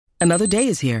Another day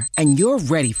is here, and you're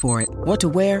ready for it. What to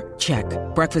wear? Check.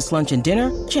 Breakfast, lunch, and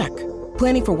dinner? Check.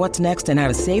 Planning for what's next and how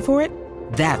to save for it?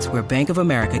 That's where Bank of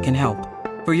America can help.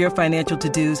 For your financial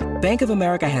to-dos, Bank of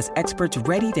America has experts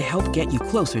ready to help get you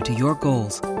closer to your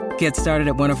goals. Get started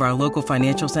at one of our local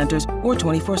financial centers or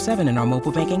 24/7 in our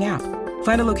mobile banking app.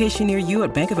 Find a location near you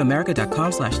at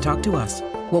bankofamerica.com/talktous.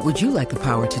 What would you like the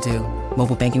power to do?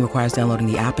 Mobile banking requires downloading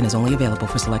the app and is only available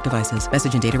for select devices.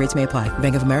 Message and data rates may apply.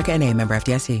 Bank of America N.A., member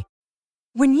FDIC.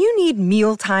 When you need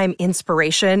mealtime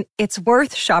inspiration, it's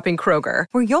worth shopping Kroger,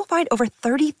 where you'll find over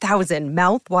 30,000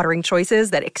 mouth-watering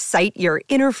choices that excite your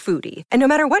inner foodie. And no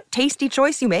matter what tasty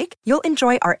choice you make, you'll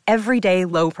enjoy our everyday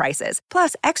low prices,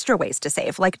 plus extra ways to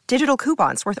save, like digital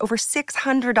coupons worth over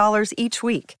 $600 each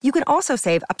week. You can also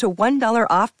save up to $1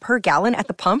 off per gallon at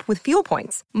the pump with fuel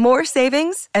points. More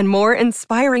savings and more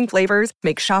inspiring flavors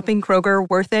make shopping Kroger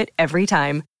worth it every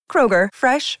time. Kroger,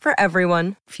 fresh for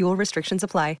everyone. Fuel restrictions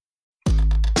apply.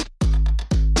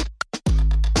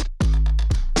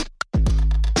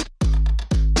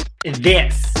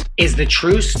 This is the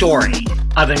true story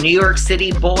of a New York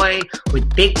City boy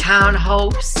with big town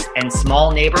hopes and small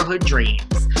neighborhood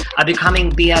dreams of becoming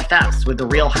BFFs with the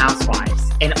Real Housewives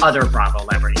and other Bravo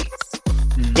celebrities.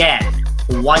 Then,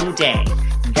 one day,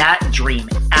 that dream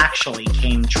actually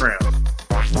came true.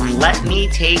 Let me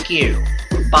take you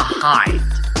behind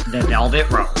the velvet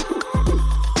rope.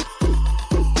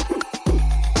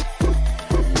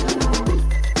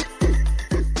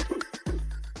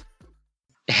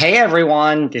 Hey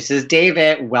everyone, this is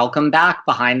David. Welcome back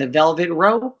behind the velvet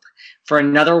rope for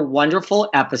another wonderful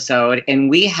episode.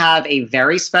 And we have a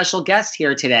very special guest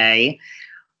here today,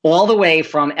 all the way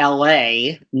from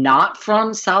LA, not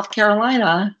from South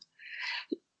Carolina,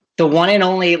 the one and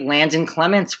only Landon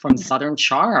Clements from Southern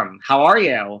Charm. How are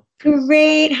you?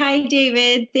 Great. Hi,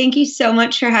 David. Thank you so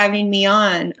much for having me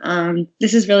on.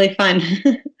 This is really fun.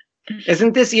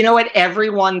 Isn't this, you know what,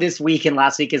 everyone this week and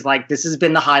last week is like, this has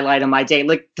been the highlight of my day.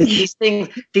 Look, these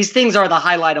things are the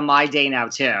highlight of my day now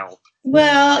too.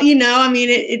 Well, you know, I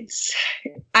mean,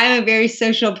 I'm a very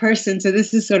social person, so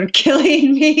this is sort of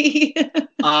killing me.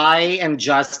 I am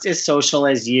just as social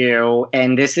as you,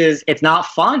 and it's not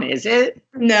fun, is it?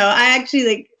 No, I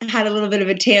actually had a little bit of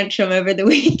a tantrum over the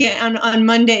weekend. On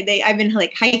Monday, I've been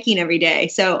hiking every day.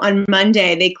 So on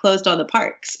Monday, they closed all the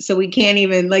parks. So we can't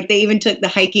even, they even took the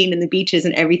hiking and the beaches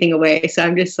and everything away. So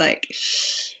I'm just I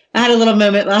had a little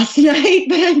moment last night,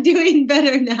 but I'm doing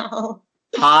better now.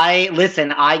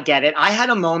 I get it. I had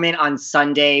a moment on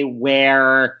Sunday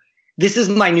where this is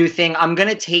my new thing. I'm going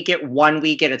to take it 1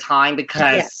 week at a time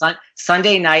because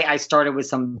Sunday night I started with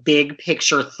some big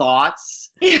picture thoughts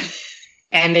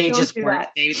and they just weren't,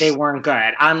 they weren't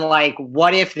good. I'm like,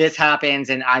 what if this happens?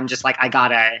 And I'm just like, I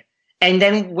gotta. And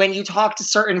then when you talk to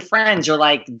certain friends, you're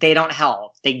like, they don't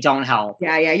help. They don't help.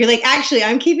 Yeah. You're like, actually,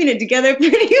 I'm keeping it together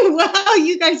pretty well.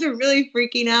 You guys are really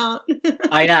freaking out.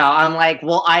 I know. I'm like,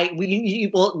 well,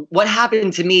 what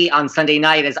happened to me on Sunday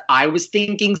night is I was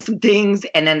thinking some things,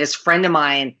 and then this friend of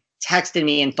mine texted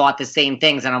me and thought the same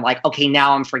things. And I'm like, okay,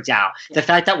 now I'm freaked out. Yeah. The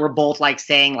fact that we're both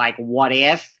saying what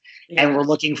if, and we're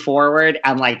looking forward,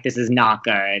 I'm like, this is not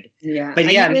good. Yeah. But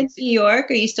are you in New York?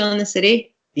 Are you still in the city?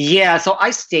 Yeah, so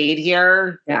I stayed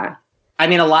here. Yeah. I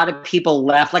mean, a lot of people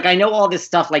left. I know all this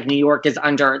stuff, New York is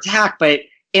under attack, but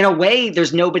in a way,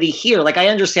 there's nobody here. I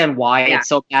understand why it's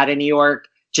so bad in New York,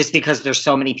 just because there's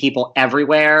so many people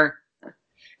everywhere.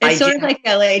 It's sort of like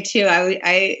LA, too.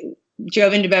 I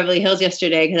drove into Beverly Hills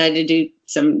yesterday because I had to do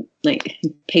some,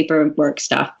 paperwork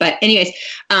stuff. But anyways,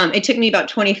 it took me about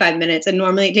 25 minutes, and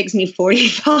normally it takes me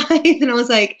 45. And I was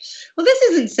like, well, this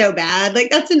isn't so bad.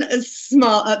 That's a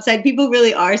small upside. People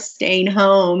really are staying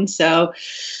home. So,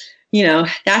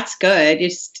 that's good.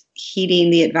 Just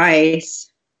heeding the advice.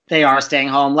 They are staying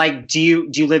home. Do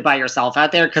you live by yourself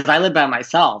out there? Because I live by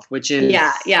myself, which is...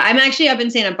 Yeah. I'm actually up in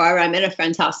Santa Barbara. I'm at a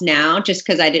friend's house now just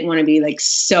because I didn't want to be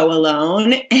so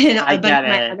alone. And a bunch of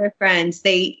my other friends,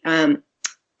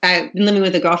 I've been living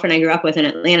with a girlfriend I grew up with in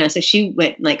Atlanta. So she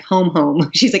went home.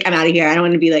 She's like, I'm out of here. I don't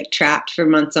want to be trapped for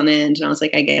months on end. And I was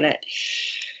like, I get it.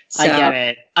 So, I get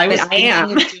it.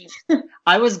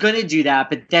 I was going to do that,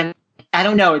 but then I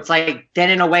don't know. It's then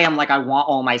in a way I'm I want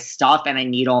all my stuff and I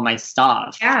need all my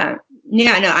stuff. Yeah.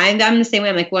 Yeah. No, I'm the same way.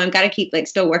 I'm well, I've got to keep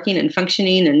still working and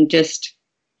functioning and just,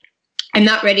 I'm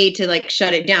not ready to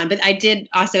shut it down. But I did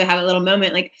also have a little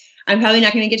moment, I'm probably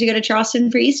not going to get to go to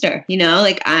Charleston for Easter.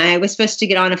 I was supposed to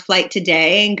get on a flight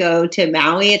today and go to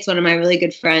Maui. It's one of my really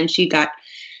good friends. She got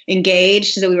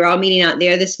engaged. So we were all meeting out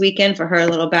there this weekend for her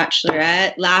little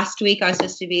bachelorette. Last week, I was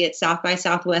supposed to be at South by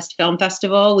Southwest Film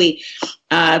Festival. We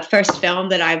first film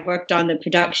that I've worked on the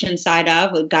production side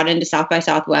of. We got into South by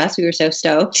Southwest. We were so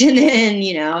stoked. And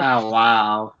then, oh,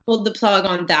 wow. Pulled the plug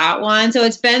on that one. So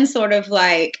it's been sort of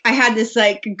like, I had this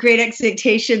like great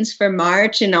expectations for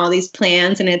March and all these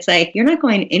plans. And it's like, you're not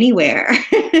going anywhere.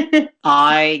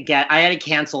 I had to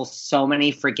cancel so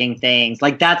many freaking things.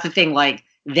 Like, that's the thing. Like,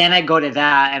 then I go to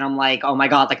that and I'm like, oh my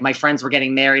God, like my friends were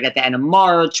getting married at the end of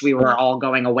March. We were all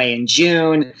going away in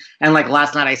June. And like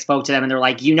last night I spoke to them and they're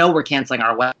like, we're canceling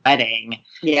our wedding.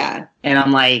 Yeah. And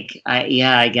I'm like,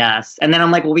 yeah, I guess. And then I'm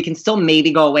like, well, we can still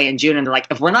maybe go away in June. And they're like,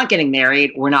 if we're not getting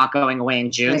married, we're not going away in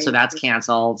June. Right. So that's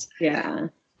canceled. Yeah.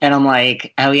 And I'm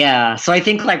like, oh yeah. So I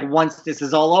think like once this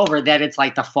is all over, then it's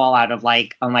like the fallout of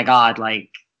like, oh my God, like,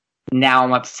 now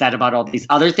I'm upset about all these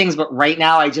other things, but right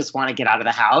now I just want to get out of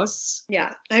the house.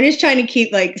 Yeah. I'm just trying to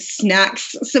keep like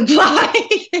snacks supplied.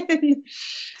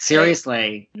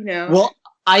 Seriously. Like, Well,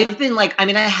 I've been like, I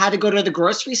had to go to the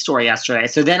grocery store yesterday.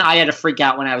 So then I had to freak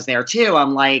out when I was there too.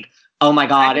 I'm like, oh my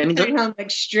God. I'm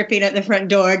like stripping at the front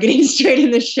door, getting straight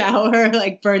in the shower,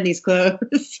 like burn these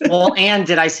clothes. Well, and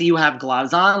did I see you have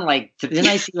gloves on? Like, didn't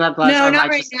I see you have gloves on? No, not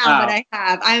right now, but I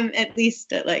have. I'm at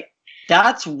least at like,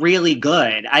 that's really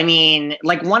good.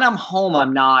 Like when I'm home,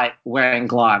 I'm not wearing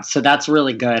gloves. So that's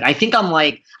really good. I think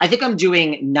I'm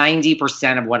doing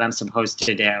 90% of what I'm supposed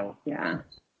to do. Yeah.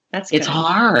 That's good. It's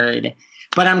hard.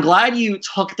 But I'm glad you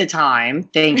took the time.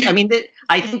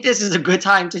 I think this is a good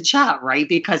time to chat, right?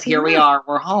 Because here we are,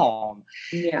 we're home.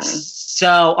 Yeah. So,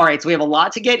 all right. So we have a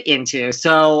lot to get into.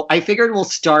 So I figured we'll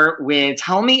start with,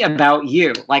 tell me about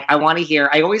you. Like, I want to hear,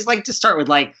 I always like to start with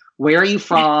like, where are you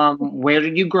from? Where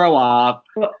did you grow up?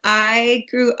 Well, I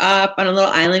grew up on a little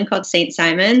island called St.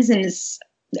 Simons, and it's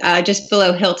just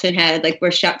below Hilton Head, like where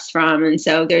Shep's from. And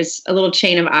so there's a little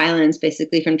chain of islands,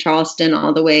 basically from Charleston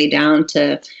all the way down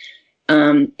to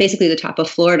basically the top of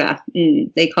Florida.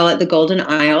 And they call it the Golden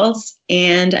Isles.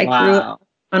 And I grew up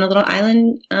on a little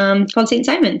island called St.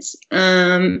 Simons.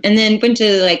 And then went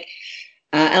to like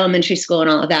elementary school and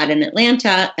all of that in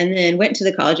Atlanta, and then went to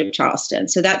the College of Charleston.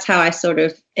 So that's how I sort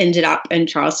of ended up in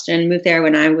Charleston, moved there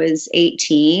when I was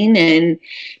 18 and,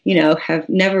 have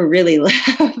never really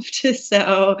left.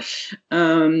 So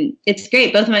it's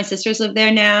great. Both of my sisters live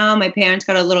there now. My parents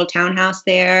got a little townhouse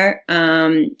there.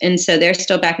 And so they're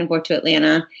still back and forth to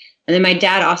Atlanta. And then my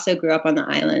dad also grew up on the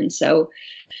island. So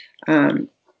a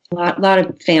lot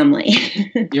of family.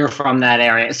 You're from that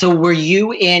area. So were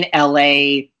you in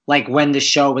LA like when the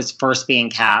show was first being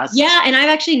cast? Yeah, and I've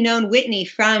actually known Whitney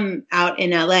from out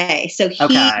in LA. So he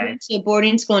went to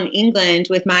boarding school in England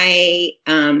with my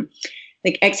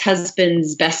like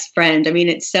ex-husband's best friend.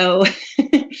 It's so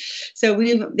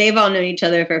they've all known each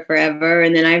other for forever,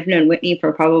 and then I've known Whitney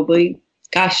for probably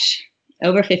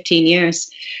over 15 years.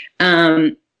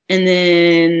 And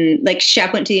then like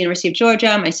Shep went to the University of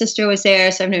Georgia. My sister was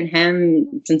there, so I've known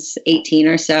him since 18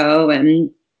 or so, and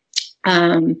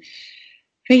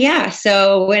but yeah,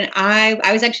 so when I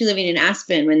was actually living in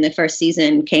Aspen when the first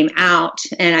season came out,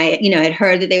 and I, had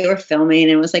heard that they were filming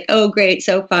and was like, oh, great,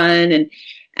 so fun.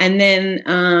 And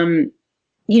then,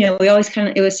 we always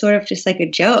it was sort of just like a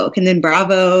joke. And then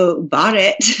Bravo bought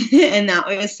it, and that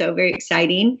was so very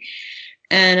exciting.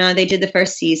 And they did the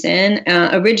first season.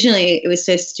 Originally, it was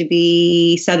supposed to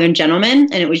be Southern Gentlemen,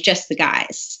 and it was just the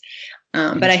guys.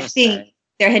 But I think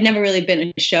there had never really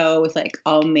been a show with like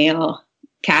all male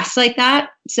cast like that.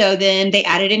 So then they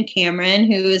added in Cameron,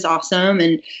 who is awesome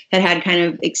and had kind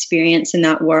of experience in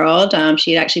that world.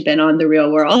 She had actually been on The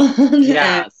Real World.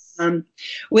 Yes.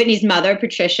 Whitney's mother,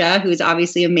 Patricia, who is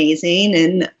obviously amazing.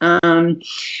 And, then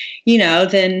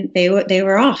they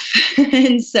were off.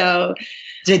 And so...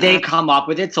 Did they come up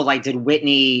with it? So like,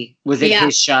 was it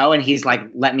his show and he's like,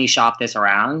 let me shop this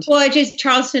around? Well,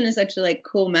 Charleston is such a like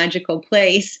cool, magical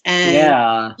place.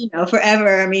 And,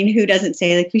 forever. Who doesn't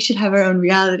say like, we should have our own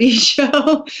reality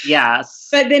show? Yes.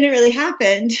 But then it really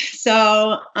happened.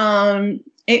 So,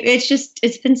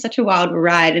 it's been such a wild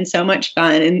ride and so much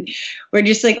fun. And we're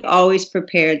just like always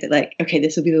prepared that like, okay,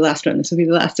 this will be the last one. This will be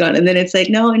the last one. And then it's like,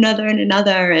 no, another and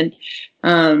another. And,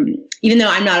 even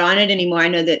though I'm not on it anymore, I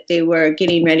know that they were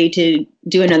getting ready to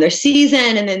do another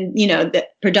season. And then, the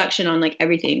production on like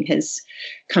everything has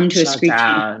come to a screeching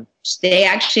halt.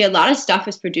 A lot of stuff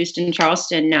is produced in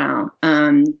Charleston now.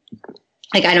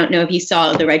 Like, I don't know if you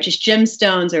saw The Righteous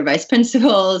Gemstones or Vice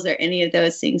Principals or any of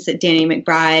those things that Danny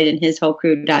McBride and his whole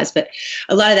crew does. But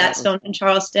a lot of that's filmed in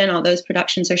Charleston. All those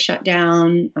productions are shut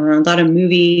down. A lot of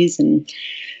movies. And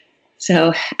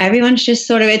So everyone's just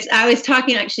sort of, I was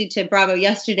talking actually to Bravo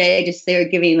yesterday, they were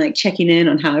giving like checking in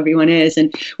on how everyone is.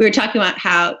 And we were talking about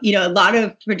how, a lot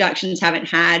of productions haven't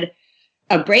had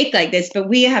a break like this, but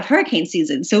we have hurricane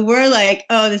season. So we're like,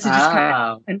 oh, this is just kind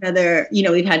of another,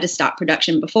 we've had to stop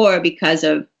production before because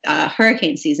of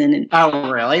hurricane season. And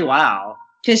oh, really? Wow.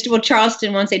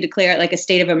 Charleston, once they declare it like a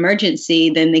state of emergency,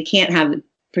 then they can't have the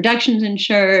productions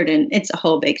insured, and it's a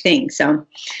whole big thing. So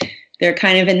they're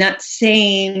kind of in that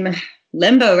same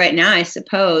limbo right now, I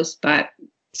suppose. But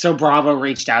so Bravo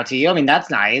reached out to you. I mean, that's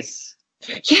nice.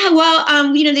 Yeah,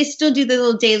 well, they still do the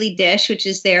little Daily Dish, which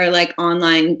is their like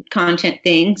online content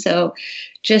thing. So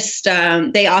just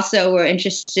they also were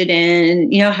interested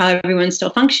in, how everyone's still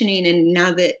functioning. And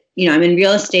now that, I'm in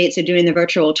real estate, so doing the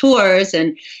virtual tours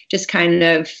and just kind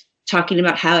of talking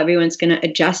about how everyone's going to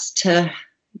adjust to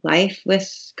life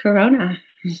with Corona.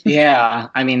 Yeah,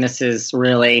 I mean, this is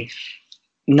really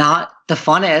not the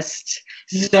funnest.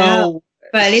 So,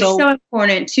 but it's so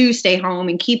important to stay home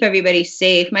and keep everybody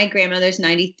safe. My grandmother's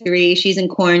 93. She's in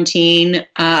quarantine.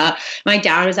 My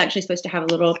dad was actually supposed to have a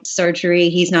little surgery.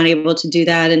 He's not able to do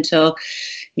that until,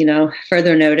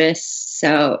 further notice.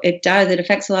 So it does. It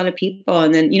affects a lot of people.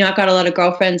 And then, I've got a lot of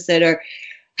girlfriends that are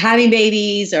having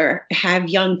babies or have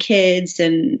young kids.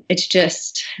 And it's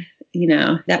just,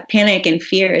 that panic and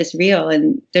fear is real.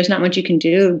 And there's not much you can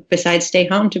do besides stay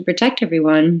home to protect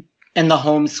everyone. And the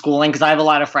homeschooling, because I have a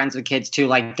lot of friends with kids too,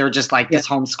 like they're just like, this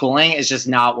homeschooling is just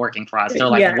not working for us. They're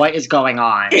like, what is going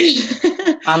on?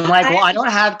 I'm like, well, I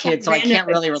don't have kids, so I can't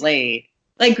really relate.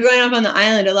 Like growing up on the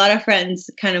island, a lot of friends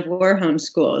kind of were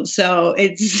homeschooled. So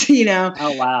it's,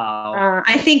 Oh, wow.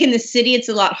 I think in the city, it's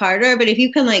a lot harder. But if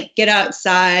you can like get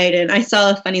outside, and I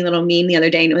saw a funny little meme the other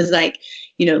day, and it was like,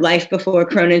 life before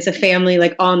Corona, it's a family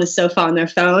like all on the sofa on their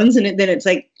phones, and then it's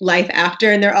like life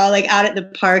after, and they're all like out at the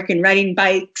park and riding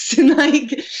bikes and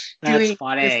like doing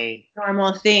funny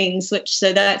normal things.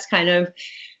 So that's kind of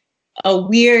a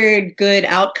weird good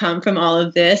outcome from all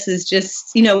of this. Is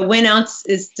just when else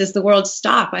does the world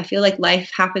stop? I feel like life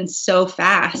happens so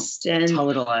fast, and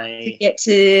totally to get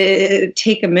to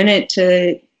take a minute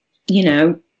to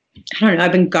I don't know,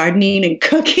 I've been gardening and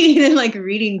cooking and like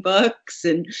reading books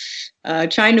and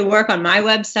trying to work on my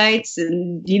websites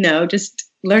and,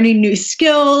 just learning new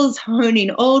skills,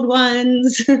 honing old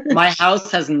ones. My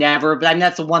house has never been,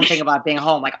 that's the one thing about being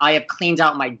home. Like I have cleaned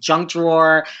out my junk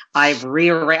drawer. I've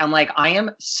rearranged. I'm like, I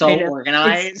am so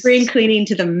organized. It's spring cleaning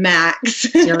to the max.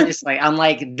 Seriously. I'm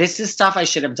like, this is stuff I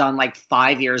should have done like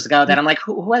 5 years ago that I'm like,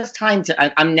 who has time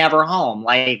to, I'm never home.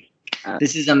 Like,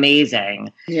 this is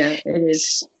amazing. Yeah, it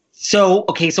is. So,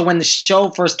 okay, so when the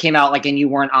show first came out, like, and you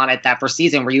weren't on it that first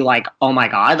season, were you like, oh my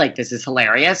God, like, this is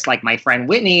hilarious? Like, my friend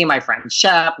Whitney, my friend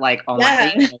Shep, like, oh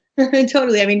my God.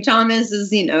 Totally. I mean, Thomas is,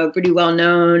 pretty well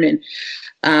known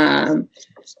and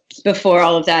before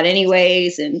all of that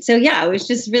anyways. And so, yeah, it was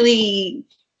just really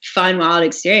fun, wild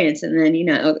experience. And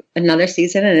then, another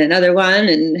season and another one.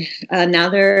 And now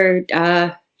they're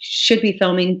should be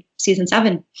filming season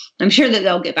 7. I'm sure that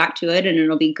they'll get back to it and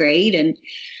it'll be great. And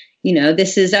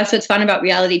that's what's fun about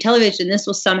reality television. This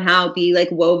will somehow be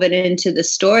like woven into the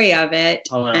story of it.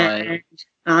 Totally.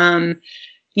 And,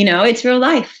 it's real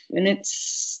life and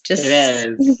it's just.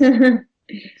 It is.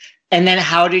 And then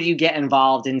how did you get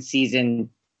involved in season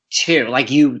 2?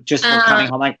 Like you just were coming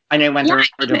home. Like I know you went through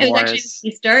a divorce. It was actually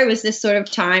Easter. It was this sort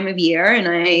of time of year, and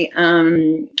I,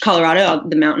 Colorado,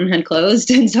 the mountain had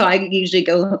closed. And so I usually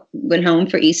went home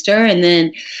for Easter, and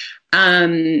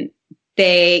then,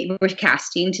 they were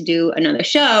casting to do another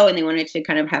show and they wanted to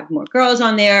kind of have more girls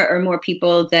on there or more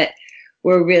people that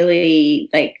were really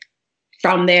like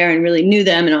from there and really knew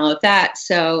them and all of that.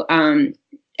 So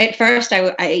at first I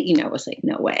was like,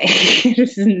 no way,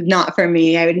 this is not for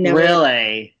me. I would never.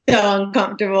 Really? So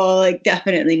uncomfortable, like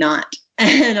definitely not.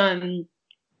 And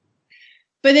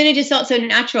but then it just felt so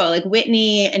natural. Like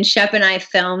Whitney and Shep and I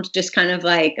filmed just kind of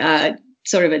like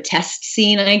sort of a test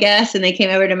scene, I guess. And they came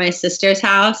over to my sister's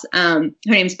house. Her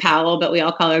name's Powell, but we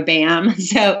all call her Bam.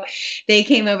 So they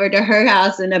came over to her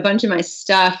house and a bunch of my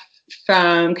stuff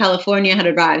from California had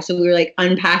arrived. So we were like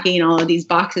unpacking all of these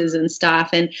boxes and stuff.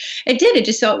 And it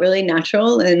just felt really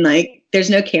natural. And like,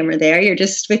 there's no camera there. You're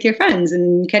just with your friends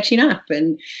and catching up.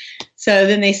 And so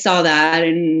then they saw that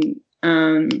and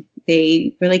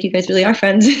they were like, you guys really are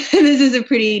friends. This is a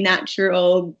pretty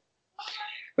natural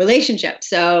relationship.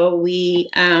 So we,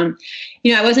 I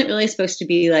wasn't really supposed to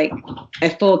be like a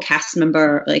full cast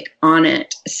member, like on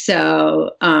it.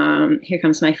 So here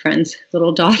comes my friend's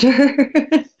little daughter.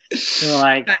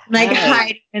 like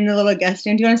hiding in the little guest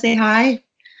room. Do you want to say hi?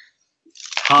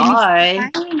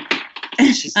 Hi.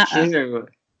 She's cute.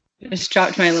 Just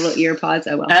dropped my little ear pods.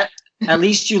 Oh well. At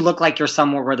least you look like you're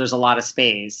somewhere where there's a lot of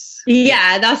space.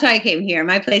 Yeah, that's why I came here.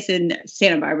 My place in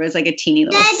Santa Barbara is like a teeny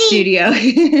little studio.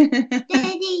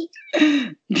 Daddy.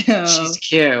 No. She's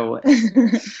cute.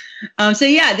 So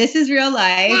yeah, this is real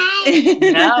life.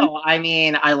 No, I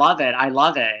mean, I love it. I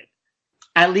love it.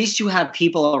 At least you have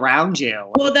people around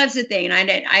you. Well, that's the thing.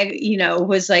 I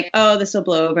was like, oh, this will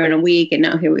blow over in a week, and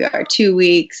now here we are, 2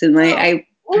 weeks, and like I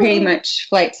pretty much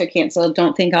flights are canceled.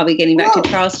 Don't think I'll be getting back to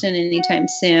Charleston anytime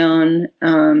soon.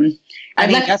 I've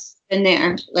been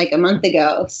there like a month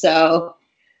ago, so.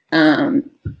 But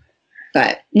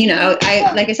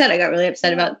I like I said, I got really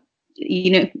upset about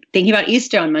thinking about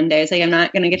Easter on Monday. It's like I'm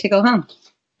not going to get to go home.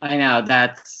 I know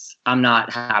I'm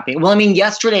not happy. Well, I mean,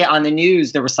 yesterday on the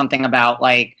news, there was something about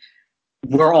like,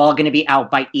 we're all going to be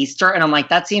out by Easter. And I'm like,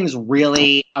 that seems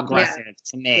really aggressive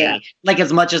to me. Yeah. Like,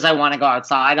 as much as I want to go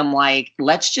outside, I'm like,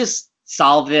 let's just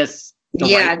solve this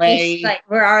the right way. Like,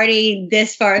 we're already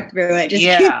this far through it. Just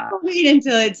wait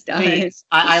until it's done. Please.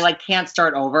 I like can't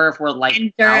start over if we're like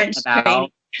out and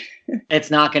about. It's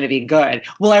not going to be good.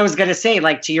 Well, I was going to say,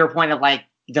 like, to your point of like,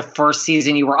 the first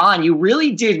season you were on, you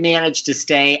really did manage to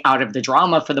stay out of the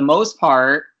drama for the most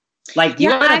part. Like you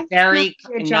had a very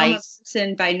nice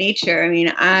person by nature. I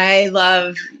mean, I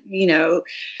love,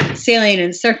 sailing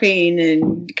and surfing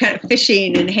and kind of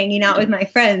fishing and hanging out with my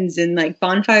friends and like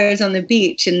bonfires on the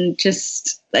beach and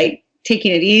just like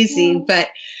taking it easy. But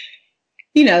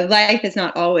life is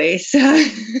not always.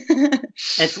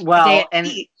 It's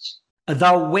and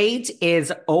the wait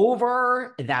is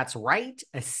over. That's right.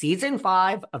 Season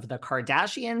 5 of The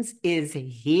Kardashians is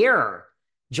here.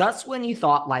 Just when you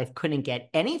thought life couldn't get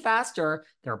any faster,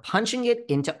 they're punching it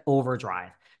into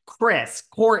overdrive. Kris,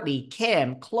 Kourtney,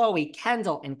 Kim, Khloe,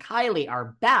 Kendall, and Kylie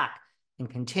are back and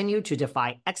continue to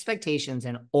defy expectations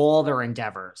in all their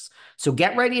endeavors. So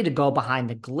get ready to go behind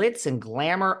the glitz and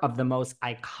glamour of the most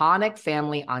iconic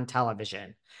family on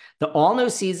television. The all-new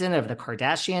season of The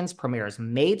Kardashians premieres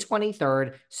May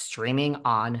 23rd, streaming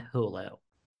on Hulu.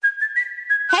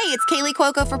 Hey, it's Kaylee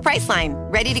Cuoco for Priceline.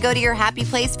 Ready to go to your happy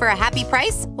place for a happy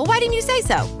price? Well, why didn't you say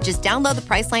so? Just download the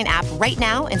Priceline app right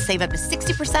now and save up to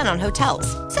 60% on hotels.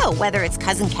 So whether it's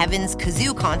Cousin Kevin's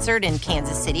Kazoo Concert in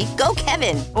Kansas City, go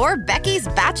Kevin, or Becky's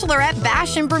Bachelorette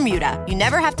Bash in Bermuda, you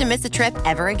never have to miss a trip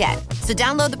ever again. So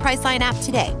download the Priceline app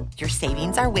today. Your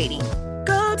savings are waiting.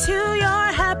 Go to your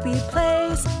happy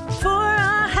place for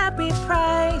a happy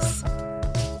price.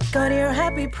 Go to your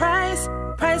happy price,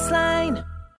 Priceline.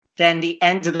 Then the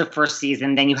end of the first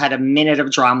season, then you had a minute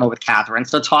of drama with Catherine.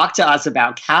 So talk to us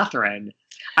about Catherine.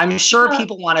 I'm sure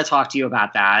people want to talk to you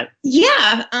about that.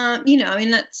 Yeah.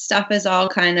 That stuff is all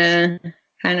kind of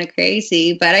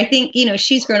crazy, but I think,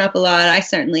 she's grown up a lot. I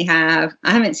certainly have.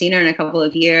 I haven't seen her in a couple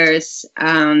of years.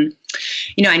 I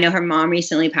know her mom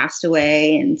recently passed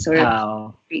away and sort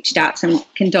of reached out some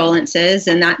condolences.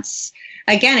 And that's,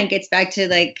 again, it gets back to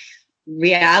like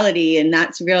reality, and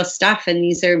that's real stuff. And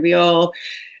these are real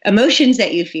emotions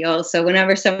that you feel. So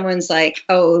whenever someone's like,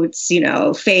 oh, it's,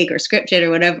 fake or scripted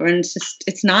or whatever, and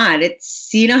it's not.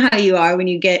 It's, how you are when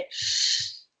you get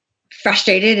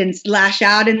frustrated and lash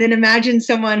out, and then imagine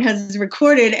someone has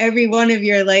recorded every one of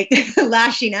your like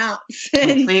lashing outs.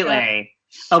 Completely.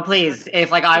 Oh, please. If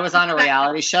like I was on a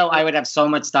reality show, I would have so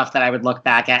much stuff that I would look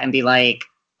back at and be like,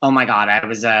 oh my God,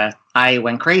 I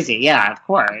went crazy. Yeah, of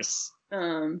course.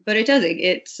 But it doesn't.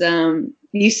 It's,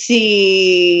 you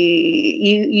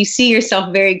see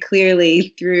yourself very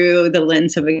clearly through the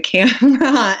lens of a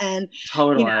camera, and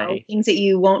totally things that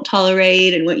you won't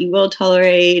tolerate and what you will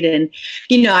tolerate. And,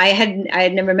 I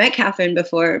had never met Catherine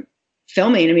before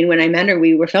filming. I mean, when I met her,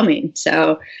 we were filming.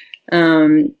 So,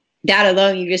 that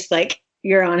alone,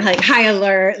 you're on like high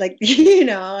alert, like,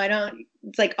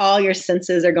 it's like all your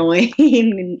senses are going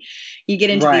and you get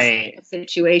into these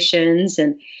situations.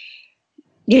 And,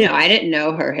 I didn't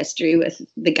know her history with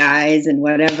the guys and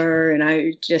whatever. And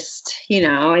I just,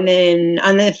 and then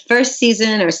on the first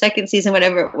season or second season,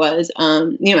 whatever it was,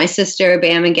 my sister,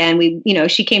 Bam, again,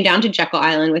 she came down to Jekyll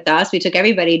Island with us. We took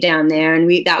everybody down there, and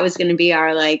that was going to be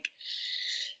our, like,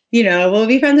 we'll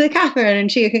be friends with Catherine and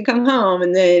she can come home.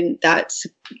 And then that's,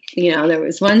 there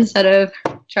was one set of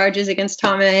charges against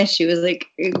Thomas. She was like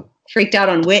freaked out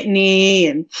on Whitney,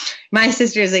 and my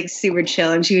sister is like super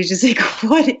chill, and she was just like,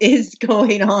 what is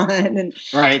going on? And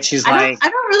she's I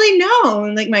don't really know.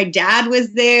 And like my dad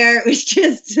was there. It was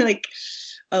just like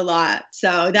a lot.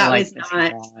 So that was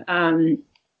not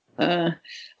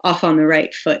off on the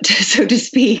right foot, so to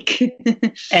speak.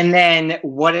 And then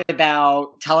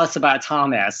tell us about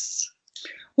Thomas.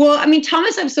 Well, I mean,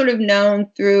 Thomas, I've sort of known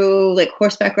through like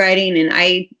horseback riding, and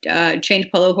I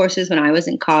trained polo horses when I was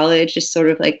in college, just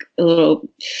sort of like a little,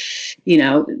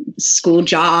 school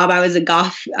job. I was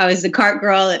the cart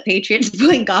girl at Patriots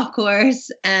Point Golf Course,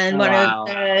 and one of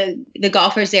the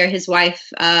golfers there, his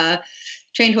wife,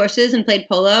 trained horses and played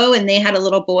polo, and they had a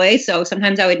little boy. So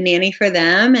sometimes I would nanny for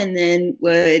them and then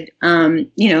would,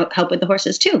 help with the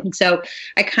horses too. So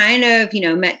I kind of,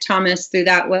 met Thomas through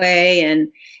that way.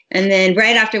 And then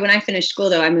right after when I finished school,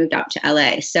 though, I moved out to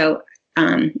LA. So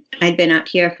I'd been out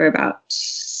here for about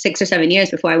 6 or 7 years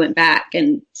before I went back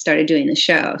and started doing the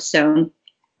show. So,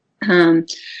 but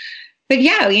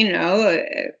yeah,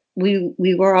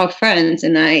 we were all friends,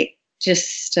 and I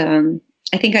just,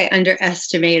 I think I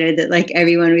underestimated that like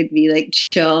everyone would be like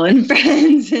chill and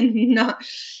friends and not,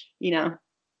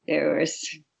 there was,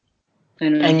 I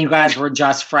don't know. And you guys were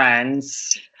just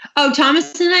friends? Oh,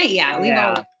 Thomas and I? We've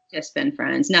all just been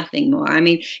friends, nothing more. I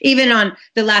mean, even on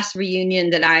the last reunion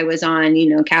that I was on,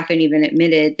 Catherine even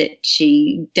admitted that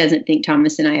she doesn't think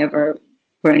Thomas and I ever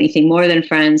were anything more than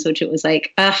friends, which it was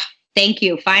like, thank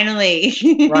you, finally.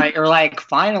 Right, you're like,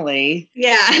 finally.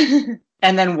 Yeah.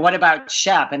 And then what about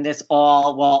Shep and this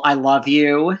all, I love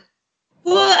you?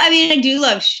 Well, I mean, I do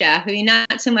love Shep. I mean,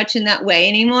 not so much in that way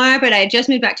anymore, but I just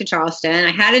moved back to Charleston.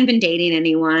 I hadn't been dating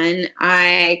anyone.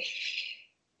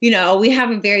 We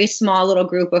have a very small little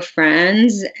group of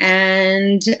friends,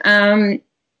 and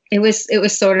it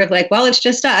was sort of like, well, it's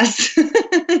just us.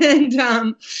 And,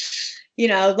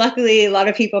 luckily a lot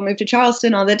of people move to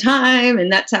Charleston all the time.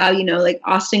 And that's how,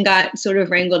 Austin got sort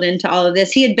of wrangled into all of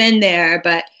this. He had been there,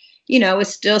 but,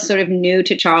 was still sort of new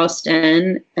to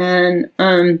Charleston. And,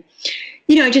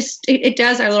 it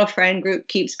does, our little friend group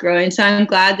keeps growing. So I'm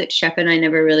glad that Shep and I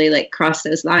never really like crossed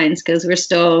those lines, because we're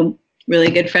still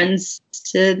really good friends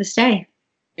to this day.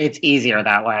 It's easier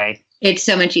that way. It's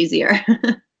so much easier.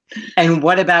 And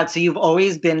what about, so you've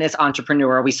always been this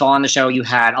entrepreneur. We saw on the show you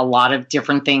had a lot of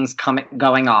different things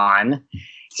going on.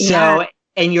 So,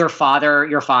 and your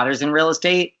father's in real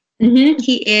estate? Mm-hmm.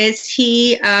 He is.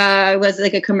 He was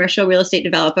like a commercial real estate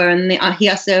developer, and he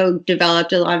also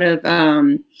developed a lot of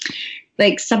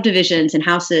like subdivisions and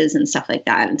houses and stuff like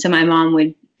that. And so my mom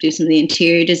would do some of the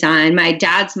interior design. My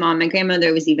dad's mom, my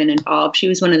grandmother, was even involved. She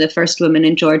was one of the first women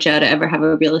in Georgia to ever have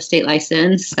a real estate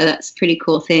license. So that's a pretty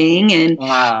cool thing. And,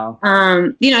 wow.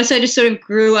 So I just sort of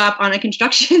grew up on a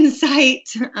construction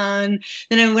site. Then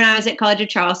when I was at College of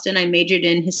Charleston, I majored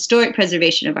in historic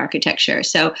preservation of architecture.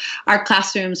 So our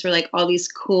classrooms were like all these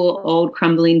cool old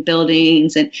crumbling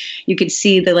buildings, and you could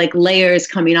see the like layers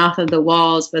coming off of the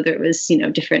walls, whether it was,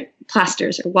 different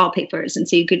plasters or wallpapers. And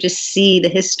so you could just see the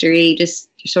history just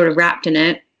sort of wrapped in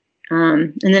it.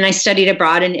 And then I studied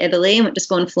abroad in Italy and went to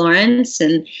school in Florence.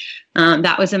 And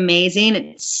that was amazing.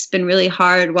 It's been really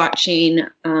hard watching,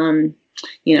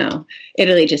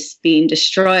 Italy just being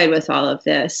destroyed with all of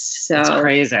this. So it's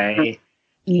crazy.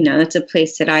 That's a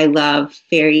place that I love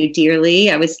very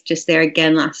dearly. I was just there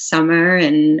again last summer,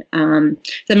 and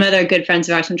some other good friends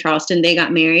of ours from Charleston, they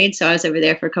got married. So I was over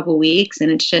there for a couple of weeks,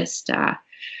 and it's just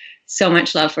so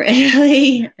much love for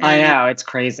Italy. I know, it's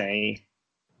crazy.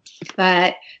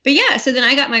 But yeah, so then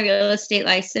I got my real estate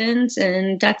license,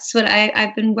 and that's what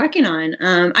I've been working on.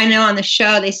 I know on the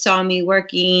show they saw me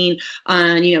working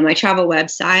on, my travel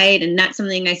website, and that's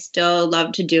something I still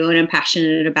love to do and I'm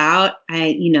passionate about.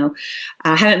 I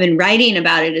haven't been writing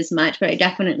about it as much, but I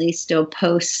definitely still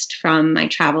post from my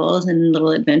travels and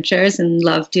little adventures and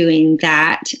love doing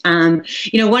that.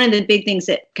 One of the big things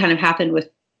that kind of happened with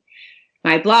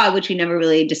my blog, which we never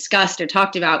really discussed or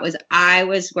talked about, was I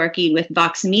was working with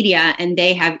Vox Media, and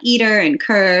they have Eater and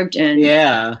Curbed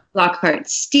and Lockhart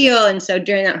Steele. And so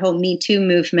during that whole Me Too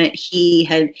movement, he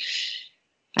had,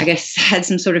 I guess, had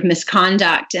some sort of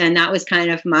misconduct. And that was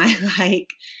kind of my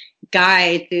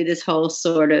guide through this whole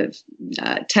sort of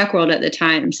tech world at the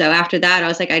time. So after that, I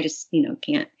was like, I just,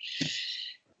 can't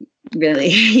really,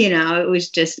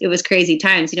 it was crazy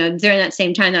times. During that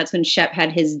same time, that's when Shep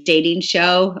had his dating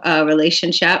show,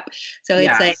 Relationship. So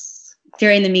it's like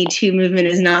during the Me Too movement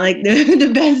is not like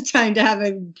the best time to have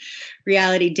a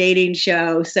reality dating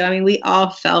show. So, I mean, we all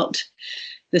felt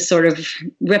the sort of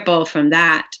ripple from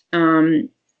that,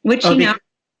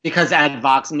 because at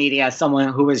Vox Media,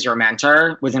 someone who was your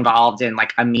mentor was involved in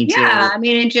like a Me Too. Yeah, I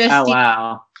mean, it just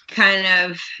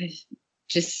kind of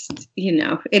just,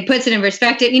 it puts it in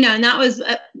perspective, and that was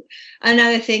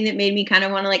another thing that made me kind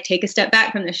of want to like take a step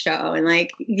back from the show.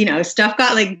 And stuff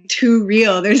got like too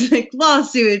real. There's like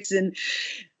lawsuits and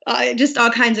just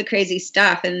all kinds of crazy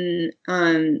stuff. And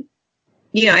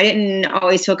I didn't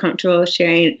always feel comfortable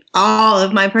sharing all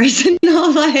of my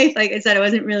personal life. Like I said, I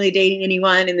wasn't really dating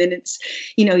anyone. And then it's,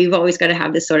 you've always got to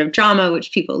have this sort of drama,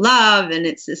 which people love. And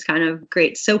it's this kind of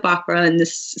great soap opera and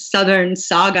this Southern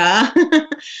saga.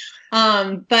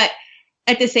 But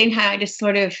at the same time,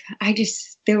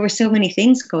 there were so many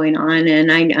things going on.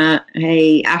 And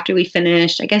I after we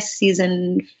finished, I guess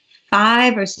season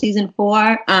 5 or season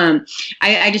 4,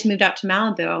 I just moved out to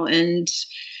Malibu, and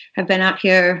I've been out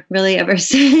here really ever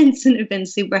since, and I've been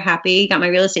super happy. Got my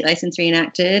real estate license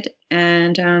reenacted,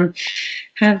 and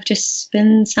have just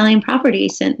been selling property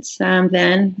since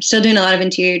then. Still doing a lot of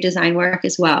interior design work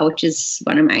as well, which is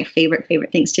one of my favorite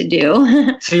things to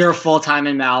do. So you're full-time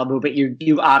in Malibu, but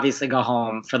you obviously go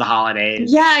home for the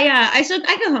holidays. Yeah.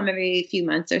 I go home every few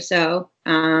months or so.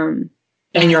 And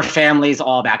your family's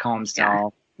all back home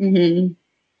still. Yeah. Mm-hmm.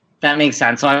 That makes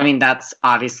sense. So, I mean, that's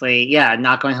obviously,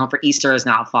 not going home for Easter is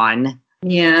not fun.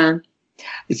 Yeah.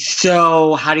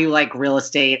 So how do you like real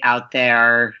estate out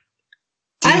there?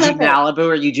 Do you do Malibu,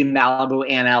 or you do Malibu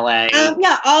and LA?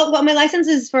 My license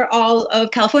is for all of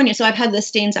California. So I've had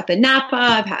listings up in Napa.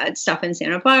 I've had stuff in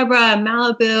Santa Barbara,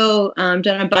 Malibu,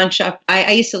 done a bunch up.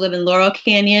 I used to live in Laurel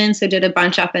Canyon, so did a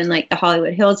bunch up in like the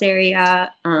Hollywood Hills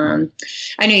area. I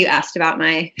know you asked about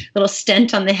my little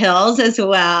stint on the hills as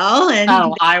well. And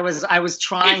I was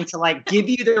trying to like give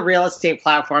you the real estate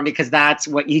platform because that's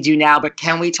what you do now. But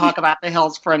can we talk about the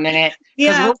hills for a minute?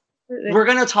 Yeah. We're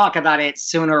going to talk about it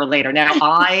sooner or later. Now,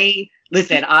 segue.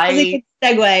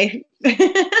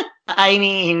 I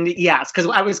mean, yes, because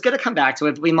I was going to come back to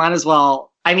it. We might as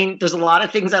well. I mean, there's a lot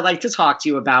of things I'd like to talk to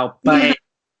you about, but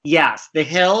yes, The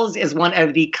Hills is one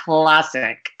of the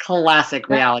classic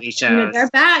reality shows. They're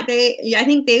back. I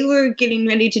think they were getting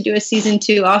ready to do a season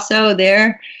 2 also.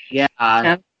 They're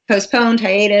postponed,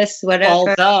 hiatus, whatever.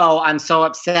 Although I'm so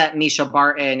upset Misha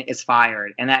Barton is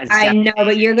fired. And that is I know,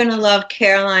 but you're going to love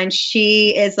Caroline.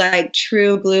 She is like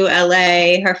true blue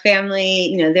LA. Her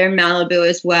family, they're Malibu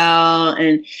as well.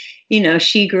 And,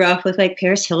 she grew up with like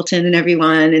Paris Hilton and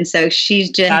everyone. And so she's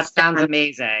just... That sounds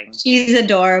amazing. She's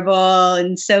adorable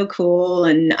and so cool.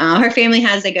 And her family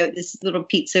has like this little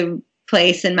pizza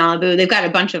place in Malibu. They've got a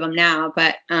bunch of them now,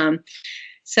 but...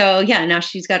 So now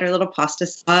she's got her little pasta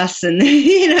sauce, and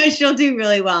she'll do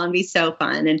really well and be so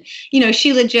fun. And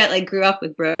she legit like grew up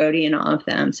with Brody and all of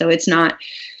them, so it's not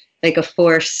like a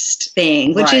forced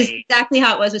thing, which is exactly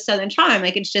how it was with Southern Charm.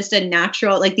 Like it's just a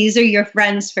natural. Like these are your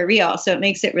friends for real, so it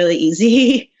makes it really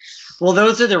easy. Well,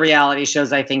 those are the reality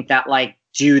shows I think that like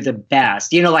do the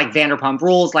best. Like Vanderpump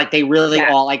Rules, like they really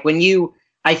all like when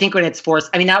it's forced.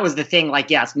 I mean, that was the thing. Like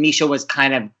yes, Misha was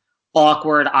kind of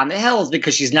awkward on the Hills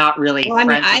because she's not really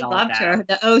friends. I loved her.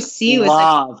 The OC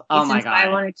was oh my God. I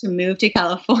wanted to move to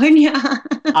California.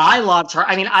 I loved her.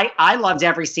 I mean, I loved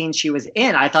every scene she was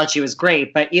in. I thought she was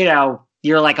great, but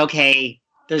you're like, okay,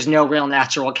 there's no real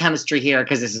natural chemistry here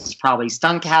because this is probably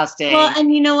stunt casting. Well,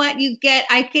 and you know what?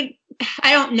 I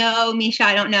don't know, Misha,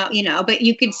 I don't know, but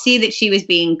you could see that she was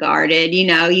being guarded.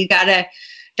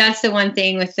 That's the one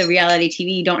thing with the reality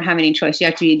TV. You don't have any choice. You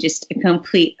have to be just a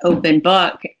complete open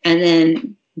book. And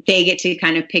then they get to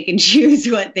kind of pick and choose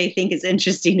what they think is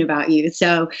interesting about you.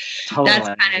 So That's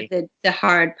kind of the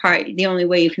hard part. The only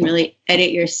way you can really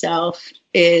edit yourself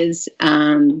is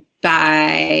by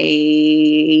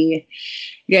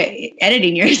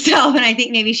editing yourself. And I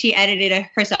think maybe she edited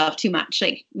herself too much,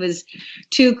 like was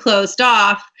too closed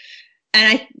off.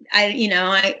 And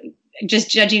I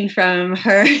just judging from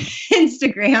her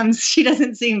Instagrams, she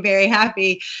doesn't seem very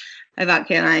happy about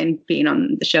Caroline being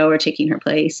on the show or taking her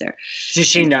place. Or does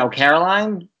she know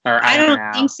Caroline? Or I don't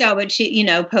think so, but she,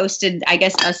 posted, I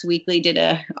guess Us Weekly did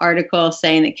a article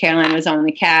saying that Caroline was on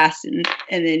the cast, and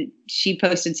then she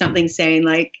posted something saying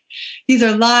like, these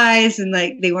are lies, and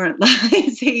like they weren't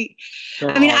lies.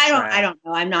 I don't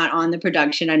know. I'm not on the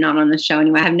production. I'm not on the show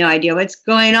anymore. I have no idea what's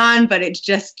going on, but it's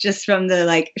just from the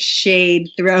like shade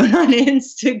thrown on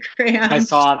Instagram. I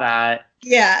saw that.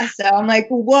 Yeah. So I'm like,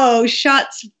 whoa,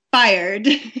 shots fired.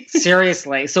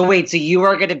 Seriously. So wait, so you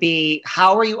are going to be,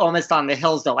 how are you almost on the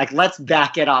Hills though? Like, let's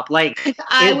back it up. Like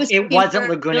it wasn't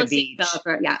Laguna Beach.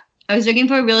 Yeah. I was looking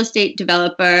for a real estate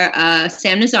developer,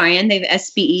 Sam Nazarian. They have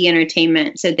SBE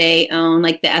Entertainment. So they own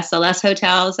like the SLS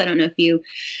hotels. I don't know if they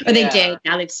did.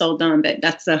 Now they've sold them, but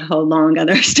that's a whole long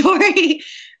other story.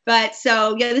 But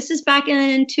so, this is back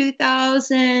in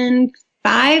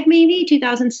 2005, maybe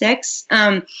 2006.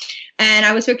 And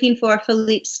I was working for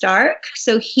Philippe Stark.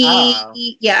 So he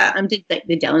did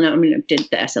the Delano, did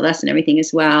the SLS and everything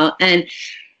as well. And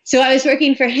so I was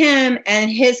working for him, and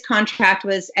his contract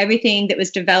was everything that was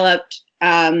developed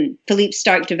Philippe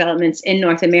Stark Developments in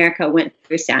North America went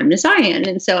through Sam Nazarian.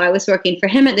 And so I was working for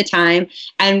him at the time,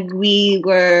 and we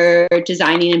were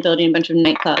designing and building a bunch of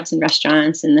nightclubs and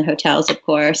restaurants and the hotels, of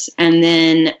course. And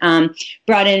then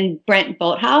brought in Brent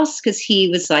Bolthouse because he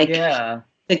was like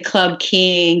the club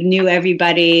king, knew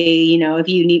everybody. You know, if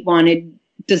you wanted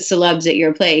the celebs at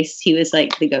your place, he was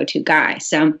like the go-to guy.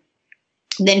 So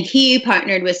then he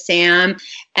partnered with Sam,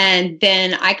 and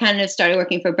then I kind of started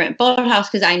working for Brent Bolthouse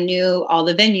because I knew all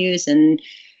the venues and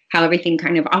how everything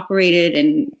kind of operated,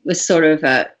 and was sort of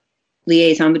a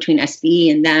liaison between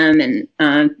SB and them,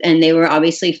 and they were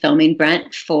obviously filming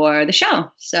Brent for the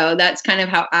show. So that's kind of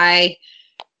how I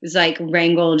was like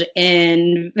wrangled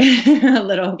in a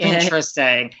little bit.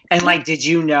 Interesting. And like, did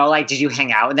you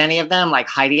hang out with any of them? Like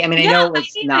Heidi? I mean, I know it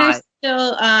was not.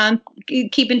 Still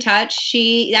keep in touch.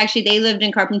 They lived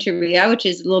in Carpinteria, which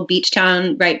is a little beach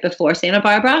town right before Santa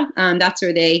Barbara. That's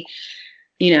where they,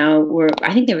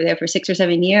 I think they were there for 6 or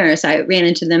 7 years. I ran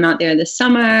into them out there this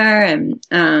summer, and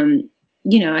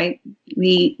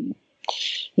we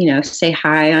say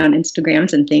hi on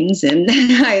Instagrams and things. And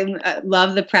I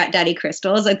love the Pratt Daddy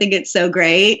crystals. I think it's so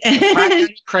great. Pratt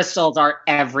Daddy crystals are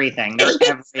everything. They're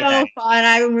everything. So fun.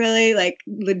 I'm really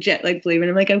legit believing.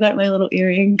 I'm like, I've got my little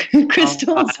earring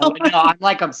crystals. No, I'm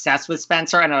like obsessed with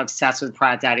Spencer, and I'm obsessed with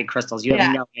Pratt Daddy crystals. You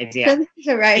have no idea.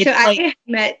 So, right. So I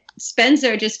met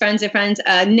Spencer, just friends of friends.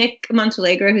 Nick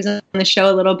Montalegre, who's on the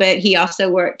show a little bit. He also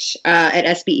worked at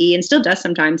SBE and still does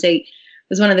sometimes.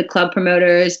 Was one of the club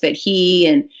promoters, but he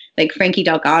and like Frankie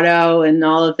Delgado and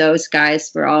all of those guys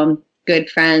were all good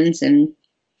friends. And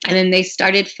then they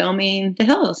started filming The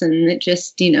Hills, and it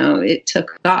just, it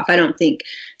took off. I don't think,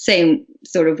 same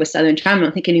sort of with Southern Charm, I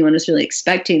don't think anyone was really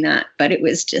expecting that, but it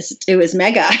was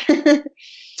mega.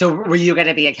 So were you going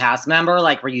to be a cast member?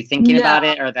 Like, were you thinking about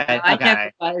it, or that? No, I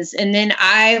never was. And then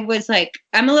I was like,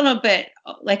 I'm a little bit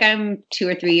I'm 2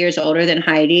 or 3 years older than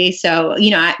Heidi. So,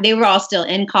 they were all still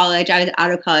in college. I was out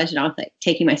of college, and I was like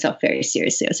taking myself very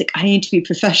seriously. I was like, I need to be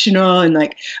professional, and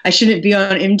like, I shouldn't be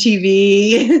on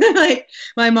MTV. Like,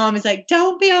 my mom is like,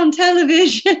 don't be on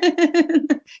television.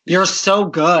 You're so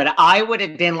good. I would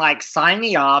have been like, sign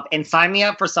me up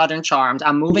for Southern Charms.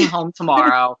 I'm moving home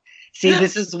tomorrow. See,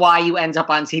 this is why you end up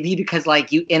on TV, because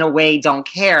like you in a way don't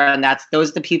care. And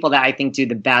those are the people that I think do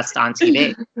the best on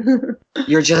TV.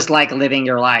 You're just like living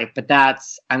your life, but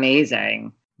that's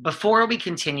amazing. Before we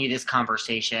continue this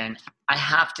conversation, I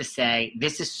have to say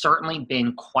this has certainly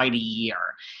been quite a year.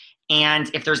 And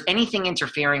if there's anything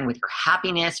interfering with your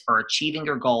happiness or achieving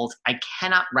your goals, I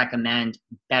cannot recommend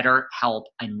BetterHelp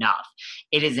enough.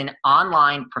 It is an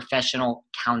online professional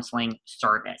counseling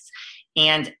service.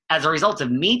 And as a result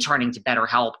of me turning to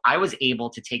BetterHelp, I was able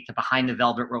to take the Behind the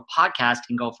Velvet Rope podcast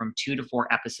and go from 2 to 4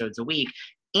 episodes a week.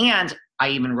 And I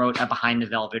even wrote a Behind the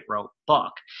Velvet Rope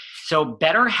book. So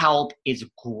BetterHelp is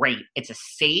great. It's a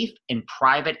safe and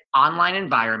private online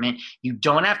environment. You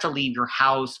don't have to leave your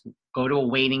house, go to a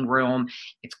waiting room.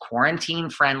 It's quarantine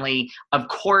friendly. Of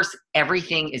course,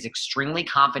 everything is extremely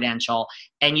confidential,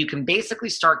 and you can basically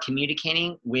start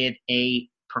communicating with a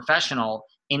professional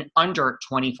in under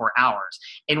 24 hours.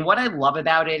 And what I love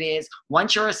about it is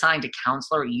once you're assigned a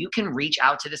counselor, you can reach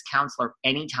out to this counselor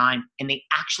anytime, and they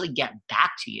actually get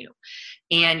back to you.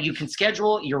 And you can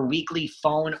schedule your weekly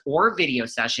phone or video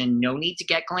session. No need to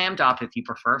get glammed up if you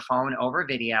prefer phone over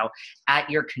video, at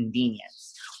your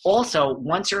convenience. Also,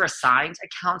 once you're assigned a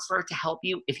counselor to help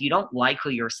you, if you don't like who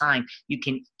you're assigned, you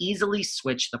can easily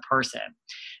switch the person.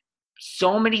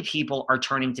 So many people are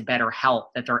turning to BetterHelp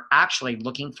that they're actually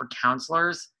looking for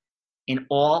counselors in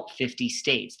all 50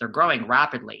 states. They're growing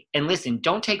rapidly. And listen,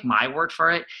 don't take my word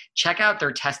for it. Check out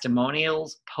their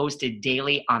testimonials posted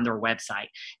daily on their website.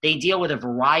 They deal with a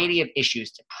variety of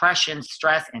issues: depression,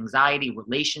 stress, anxiety,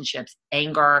 relationships,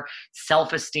 anger,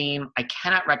 self-esteem. I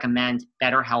cannot recommend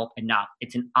BetterHelp enough.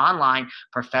 It's an online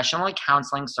professional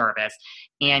counseling service.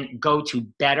 And go to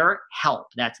BetterHelp.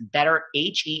 That's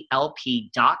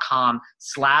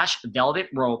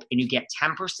BetterHelp.com/velvetrope, and you get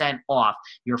 10% off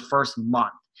your first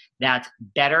month. That's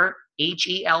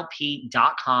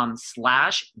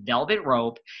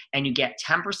BetterHelp.com/velvetrope, and you get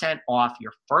 10% off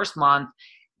your first month.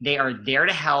 They are there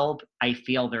to help. I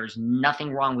feel there's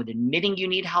nothing wrong with admitting you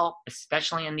need help,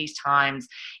 especially in these times.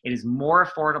 It is more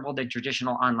affordable than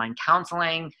traditional online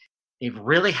counseling. They've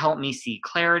really helped me see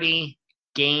clarity,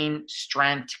 gain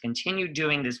strength to continue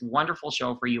doing this wonderful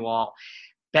show for you all.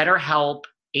 BetterHelp,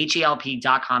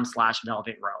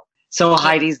 HELP.com/velvetrope. So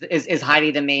is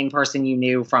Heidi the main person you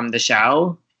knew from the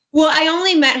show? Well, I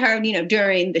only met her,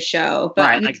 during the show, but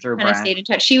right, we through kind of stayed in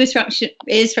touch. She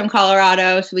is from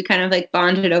Colorado, so we kind of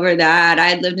bonded over that. I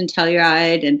had lived in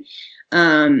Telluride, and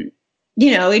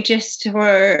we just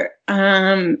were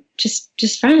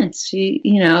just friends. She,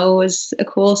 was a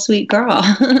cool, sweet girl.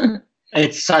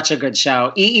 It's such a good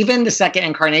show. Even the second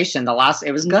incarnation,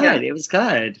 it was good. Yeah. It was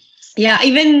good. Yeah,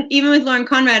 even with Lauren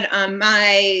Conrad,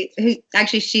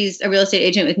 she's a real estate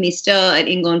agent with me still at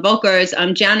Engel and Volkers.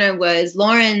 Jana was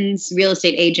Lauren's real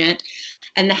estate agent,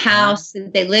 and the house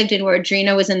that they lived in, where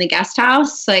Adrina was in the guest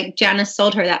house, like Jana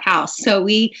sold her that house. So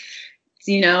we,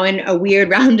 in a weird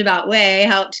roundabout way,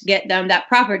 helped get them that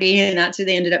property, and that's where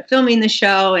they ended up filming the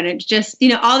show. And it's just,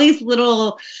 all these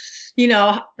little.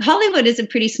 Hollywood is a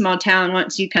pretty small town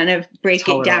once you kind of break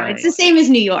it down. It's the same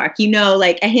as New York,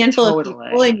 like a handful of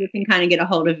people and you can kind of get a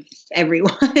hold of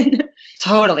everyone.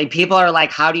 Totally. People are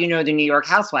like, how do you know the New York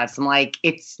housewives? I'm like,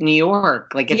 it's New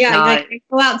York. Like, it's not. Like,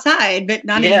 go outside, but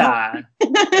not anymore.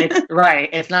 It's right.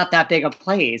 It's not that big a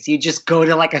place. You just go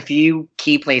to like a few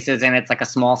key places and it's like a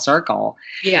small circle.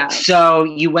 Yeah. So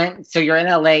you're in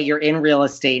LA, you're in real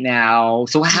estate now.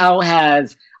 So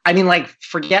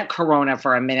forget Corona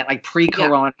for a minute, like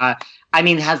pre-Corona.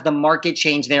 Yeah. Has the market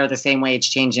changed there the same way it's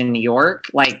changed in New York?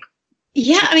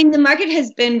 The market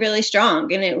has been really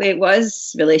strong, and it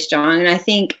was really strong. And I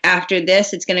think after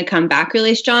this, it's going to come back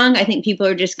really strong. I think people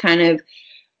are just kind of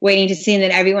waiting to see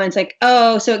that everyone's like,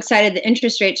 oh, so excited the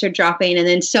interest rates are dropping. And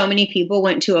then so many people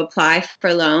went to apply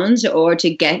for loans or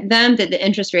to get them that the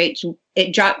interest rates,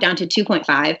 it dropped down to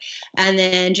 2.5. And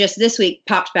then just this week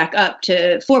popped back up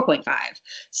to 4.5.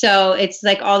 So it's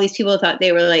like all these people thought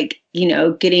they were like,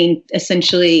 getting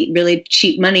essentially really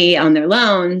cheap money on their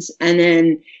loans. And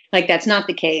then that's not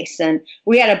the case. And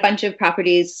we had a bunch of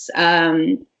properties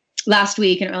last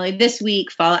week and early this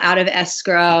week fall out of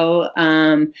escrow.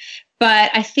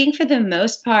 But I think for the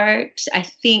most part,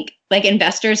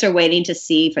 investors are waiting to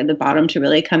see for the bottom to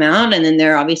really come out. And then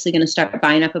they're obviously going to start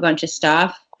buying up a bunch of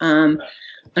stuff.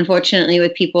 Unfortunately,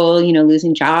 with people,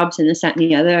 losing jobs and this, that, and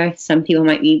the other, some people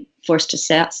might be forced to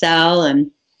sell. And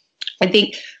I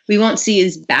think we won't see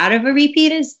as bad of a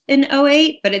repeat as in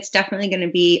 2008, but it's definitely going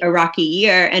to be a rocky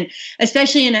year. And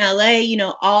especially in LA,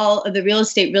 all of the real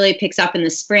estate really picks up in the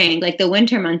spring. Like the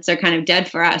winter months are kind of dead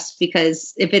for us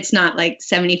because if it's not like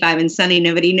 75 and sunny,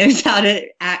 nobody knows how to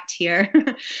act here.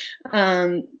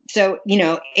 So,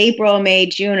 April, May,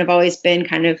 June have always been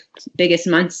kind of biggest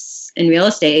months in real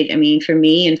estate. For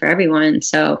me and for everyone.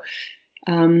 So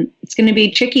it's going to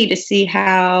be tricky to see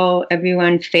how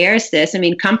everyone fares this.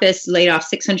 Compass laid off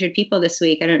 600 people this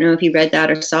week. I don't know if you read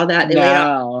that or saw that. They laid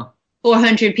off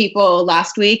 400 people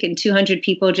last week and 200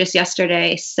 people just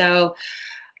yesterday. So,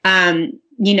 I'm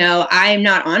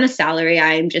not on a salary.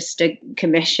 I'm just a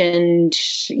commissioned,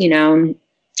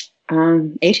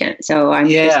 agent. So I'm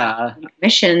just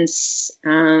commissions.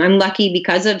 I'm lucky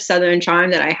because of Southern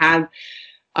Charm that I have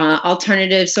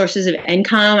alternative sources of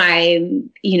income. I,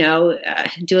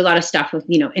 do a lot of stuff with,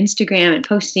 Instagram and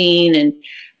posting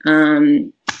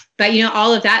and, but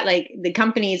all of that, like the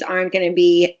companies aren't going to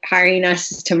be hiring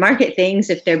us to market things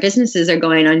if their businesses are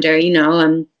going under,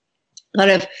 a lot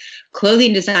of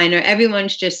clothing designer,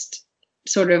 everyone's just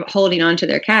sort of holding on to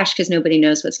their cash because nobody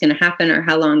knows what's going to happen or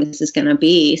how long this is going to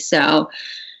be. So,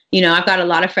 I've got a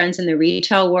lot of friends in the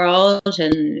retail world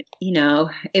and,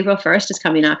 April 1st is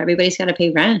coming up. Everybody's got to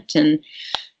pay rent. And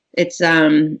it's,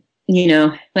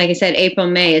 like I said, April,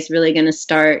 May is really going to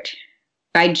start.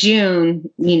 By June,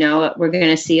 we're going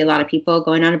to see a lot of people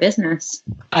going out of business.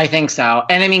 I think so.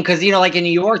 And because, like in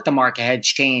New York, the market had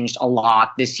changed a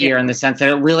lot this year in the sense that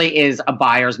it really is a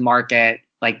buyer's market,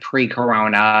 like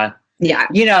pre-Corona. Yeah.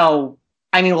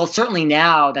 Certainly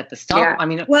now that the stock, and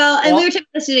we were talking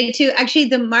this today too. Actually,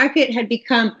 the market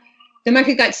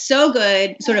got so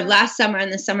good sort of last summer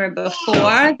and the summer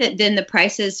before that then the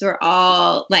prices were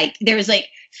all like, there was like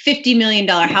 $50 million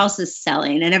houses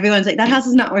selling and everyone's like, that house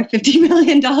is not worth $50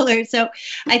 million. So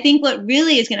I think what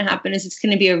really is going to happen is it's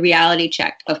going to be a reality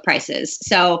check of prices.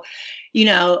 So,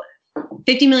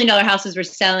 $50 million houses were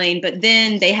selling, but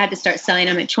then they had to start selling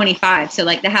them at 25. So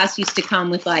like the house used to come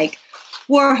with like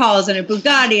Warhols and a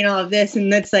Bugatti and all of this.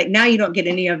 And that's like, now you don't get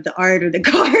any of the art or the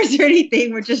cars or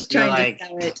anything. We're just trying to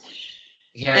sell it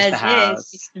as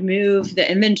is, just to move the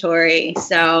inventory.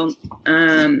 So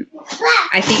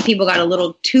I think people got a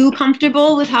little too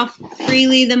comfortable with how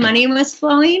freely the money was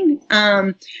flowing.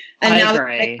 And now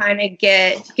they kind of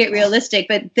get realistic.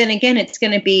 But then again, it's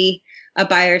going to be a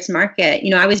buyer's market.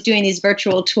 I was doing these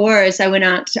virtual tours. I went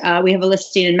out, we have a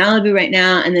listing in Malibu right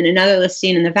now and then another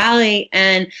listing in the Valley.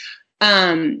 And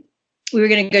we were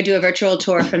going to go do a virtual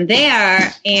tour from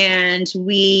there. And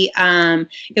we,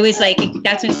 it was like,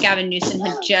 that's when Gavin Newsom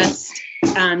had just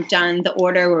done the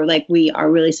order where like we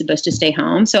are really supposed to stay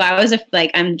home. So I was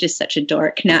like, I'm just such a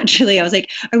dork naturally. I was like,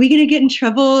 are we gonna get in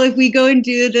trouble if we go and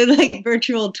do the like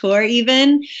virtual tour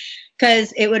even?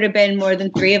 Because it would have been more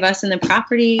than 3 of us in the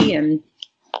property. And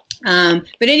but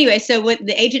anyway, so what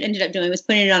the agent ended up doing was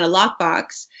putting it on a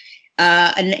lockbox.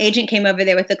 An agent came over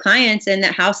there with the clients, and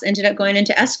that house ended up going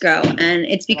into escrow. And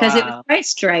it's because it was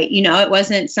priced right. You know, it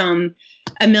wasn't some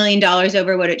 $1 million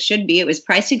over what it should be. It was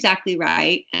priced exactly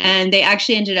right. And they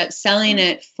actually ended up selling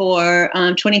it for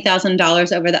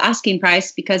 $20,000 over the asking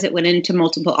price because it went into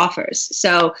multiple offers.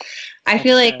 So I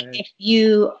feel like if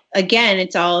you, again,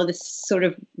 it's all this sort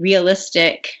of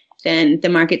realistic, then the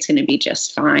market's going to be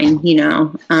just fine, you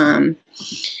know.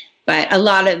 But a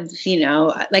lot of, you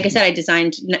know, like I said, I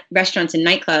designed restaurants and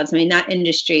nightclubs. I mean, that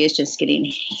industry is just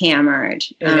getting hammered.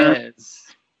 It is.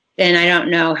 And I don't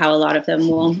know how a lot of them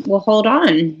will hold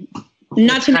on.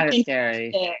 Not It's to kind of mention,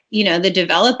 scary. you know, the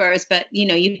developers, but, you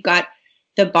know, you've got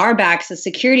the bar backs, the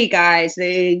security guys,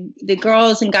 the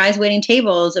girls and guys waiting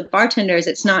tables, the bartenders.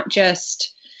 It's not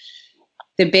just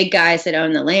the big guys that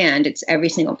own the land. It's every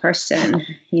single person,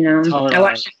 you know. Totally. I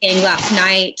watched a game last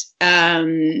night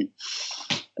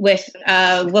with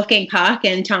Wolfgang Puck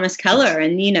and Thomas Keller.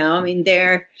 And, you know, I mean,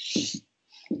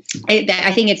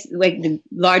 I think it's like the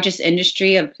largest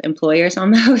industry of employers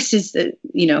almost is the,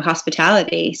 you know,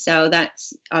 hospitality. So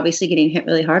that's obviously getting hit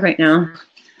really hard right now.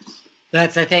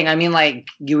 That's the thing. I mean, like,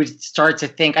 you would start to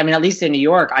think, I mean, at least in New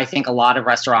York, I think a lot of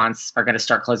restaurants are going to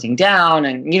start closing down.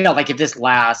 And, you know, like if this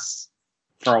lasts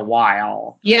for a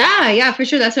while. Yeah, for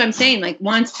sure. That's what I'm saying. Like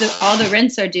once all the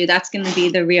rents are due, that's going to be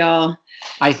the real.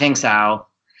 I think so.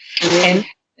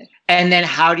 And then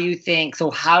how do you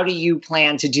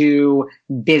plan to do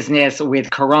business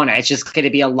with Corona? It's just going to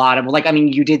be a lot of, like, I mean,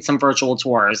 you did some virtual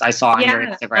tours I saw on your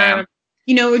Instagram.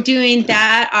 You know, we're doing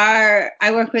that.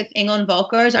 I work with Engel &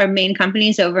 Volkers, our main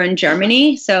companies over in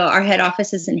Germany. So our head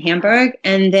office is in Hamburg.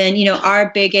 And then, you know,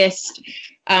 our biggest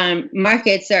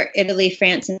markets are Italy,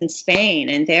 France, and Spain.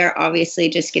 And they're obviously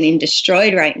just getting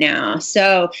destroyed right now.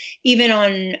 So even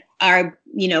on our,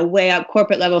 you know, way up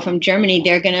corporate level from Germany,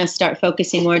 they're going to start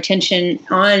focusing more attention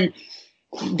on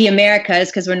the Americas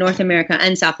because we're North America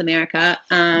and South America.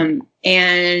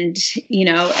 And, you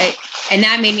know, and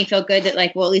that made me feel good that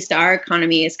like, well, at least our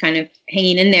economy is kind of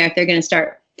hanging in there if they're going to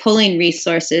start pulling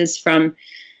resources from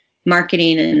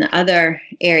marketing in the other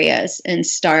areas and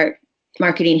start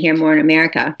marketing here more in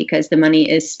America because the money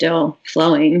is still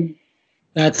flowing.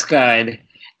 That's good.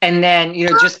 And then, you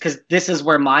know, just because this is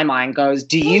where my mind goes,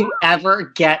 do you ever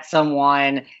get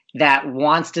someone that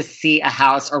wants to see a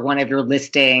house or one of your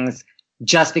listings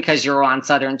just because you're on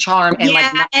Southern Charm? And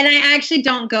and I actually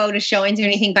don't go to showings or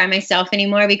anything by myself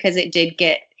anymore because it did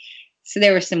get, so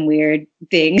there were some weird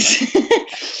things,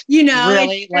 you know.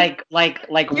 Really? Like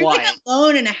you're what? Like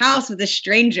alone in a house with a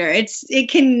stranger.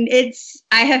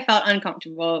 I have felt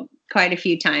uncomfortable quite a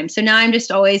few times. So now I'm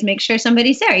just always make sure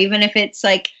somebody's there, even if it's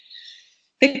like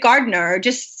the gardener or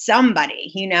just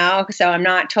somebody, you know. So I'm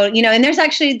not totally, you know, and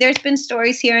there's been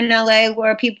stories here in LA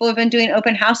where people have been doing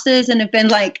open houses and have been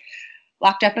like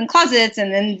locked up in closets.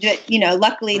 And then, you know,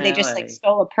 luckily they just like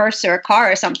stole a purse or a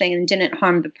car or something and didn't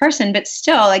harm the person. But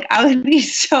still, like, I would be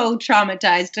so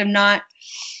traumatized. I'm not,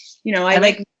 you know, I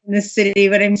like in the city,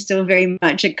 but I'm still very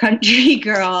much a country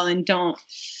girl and don't.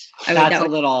 That's a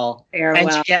little,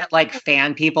 and you get like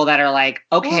fan people that are like,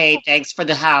 okay, thanks for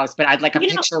the house, but I'd like a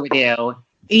picture with you.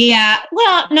 Yeah,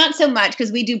 well, not so much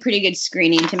because we do pretty good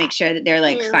screening to make sure that they're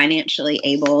like financially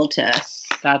able to.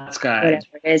 That's good.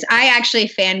 Whatever it is. I actually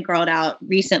fangirled out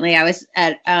recently. I was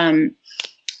at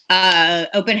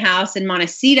open house in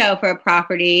Montecito for a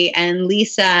property, and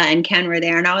Lisa and Ken were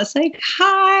there, and I was like,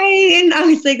 hi, and I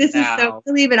was like, this is so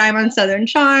silly, but I'm on Southern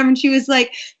Charm, and she was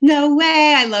like, no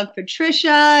way, I love Patricia,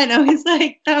 and I was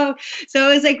like, oh, so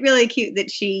it was like really cute that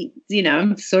she, you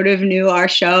know, sort of knew our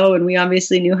show, and we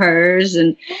obviously knew hers,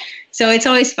 and so it's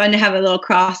always fun to have a little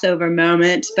crossover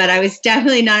moment, but I was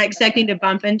definitely not expecting to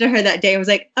bump into her that day. I was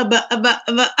like,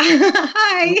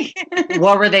 hi.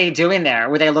 What were they doing there?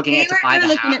 Were they looking to buy the house?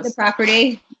 Looking at the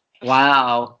property.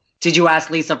 Wow. Did you ask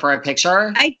Lisa for a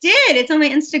picture? I did. It's on my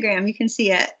Instagram. You can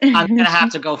see it. I'm going to have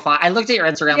to go find. I looked at your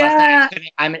Instagram last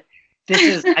night.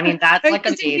 That's like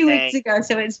amazing. 2 weeks ago,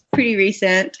 so it's pretty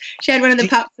recent. She had one of the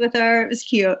pups with her. It was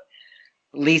cute.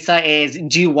 Lisa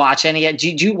do you watch any? Do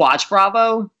you watch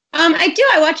Bravo? I do.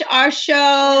 I watch our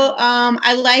show.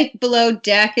 I like Below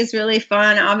Deck is really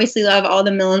fun. I obviously love all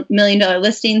the $1 Million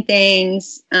Listing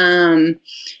things.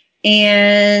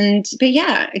 But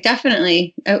yeah,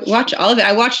 definitely I watch all of it.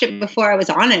 I watched it before I was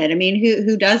on it. I mean,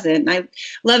 who doesn't? I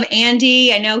love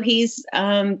Andy. I know he's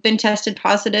been tested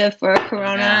positive for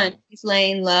corona and he's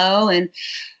laying low.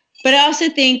 But I also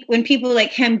think when people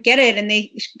like him get it and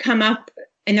they come up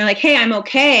and they're like, hey, I'm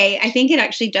okay, I think it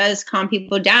actually does calm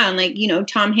people down. Like,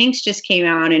 Tom Hanks just came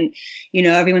out and,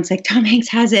 everyone's like, Tom Hanks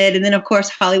has it. And then, of course,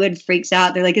 Hollywood freaks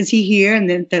out. They're like, is he here? And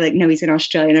then they're like, no, he's in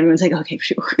Australia. And everyone's like, okay,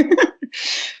 sure.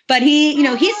 But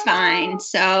he's fine.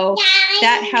 So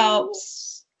that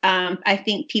helps. I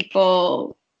think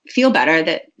people feel better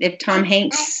that if Tom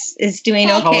Hanks is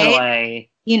doing okay. Totally.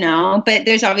 But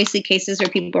there's obviously cases where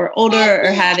people are older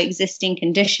or have existing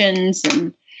conditions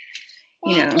and,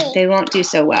 they won't do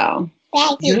so well.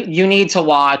 You need to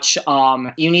watch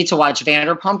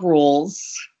Vanderpump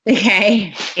Rules.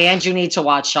 Okay. And you need to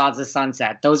watch Shaw's of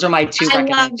Sunset. Those are my two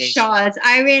recommendations. I love Shaw's.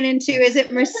 I ran into, is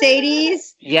it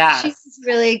Mercedes? Yeah. She's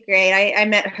really great. I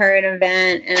met her at an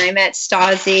event and I met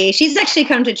Stassi. She's actually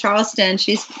come to Charleston.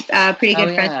 She's pretty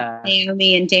good friends with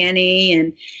Naomi and Danny.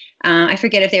 And I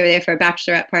forget if they were there for a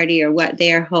bachelorette party or what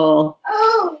their whole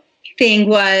thing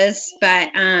was. But,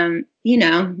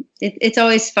 it's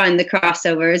always fun, the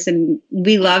crossovers. And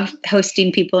we love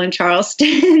hosting people in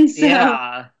Charleston. So.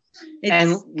 Yeah.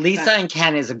 And Lisa and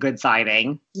Ken is a good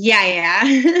sighting. Yeah.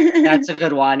 That's a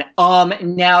good one.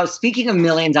 Now, speaking of $1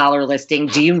 Million Listing,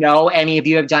 do you know any of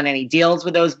you have done any deals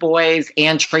with those boys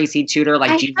and Tracy Tudor?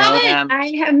 Do you know them?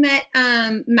 I have met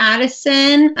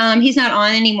Madison. He's not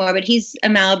on anymore, but he's a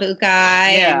Malibu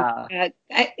guy. Yeah.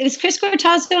 Is Chris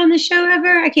Cortazzo on the show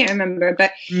ever? I can't remember, but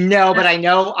no, but I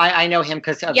know him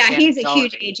because of he's a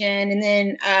huge agent. And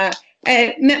then I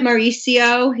met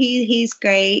Mauricio. He's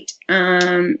great.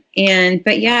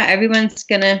 But yeah, everyone's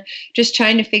gonna just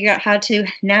trying to figure out how to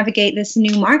navigate this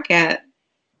new market.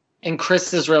 And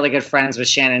Chris is really good friends with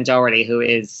Shannon Doherty, who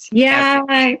is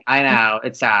I know,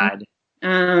 it's sad.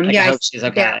 I hope she's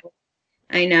okay. Yeah,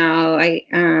 I know.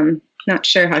 I'm not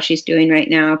sure how she's doing right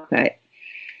now, but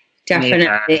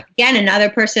definitely. Again, another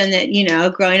person that,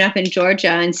 growing up in Georgia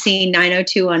and seeing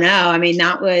 90210, I mean,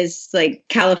 that was like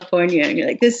California. And you're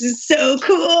like, this is so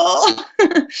cool.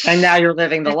 And now you're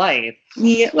living the life.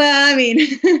 Yeah, well, I mean,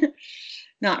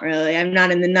 not really. I'm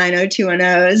not in the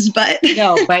 90210s, but.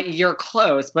 No, but you're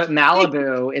close. But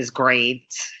Malibu is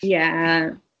great. Yeah.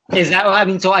 Is that, I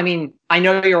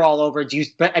know you're all over. Do you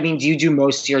do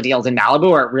most of your deals in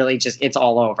Malibu or it really just, it's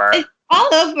all over?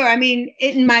 All over. I mean,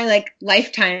 in my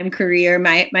lifetime career,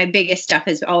 my biggest stuff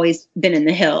has always been in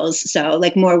the hills. So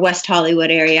more West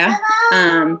Hollywood area.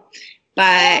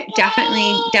 But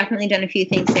definitely done a few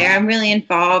things there. I'm really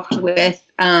involved with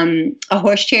a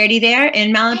horse charity there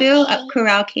in Malibu, up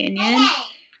Corral Canyon.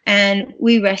 And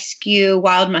we rescue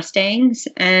wild Mustangs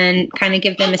and kind of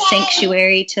give them a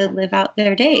sanctuary to live out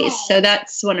their days. So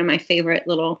that's one of my favorite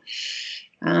little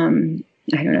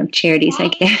charities, I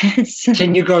guess.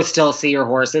 Can you go still see your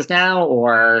horses now,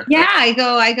 or? Yeah, I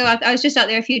go out. I was just out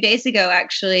there a few days ago,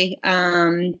 actually.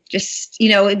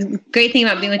 The great thing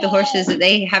about being with the horses is that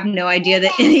they have no idea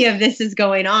that any of this is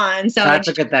going on. So that's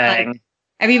a good thing.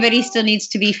 Everybody still needs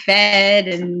to be fed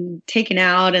and taken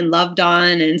out and loved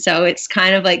on. And so it's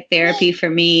kind of like therapy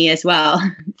for me as well.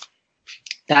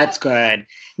 That's good.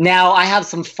 Now, I have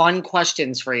some fun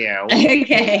questions for you.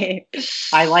 Okay.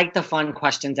 I like the fun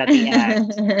questions at the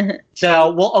end.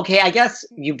 I guess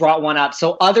you brought one up.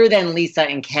 So other than Lisa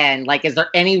and Ken, is there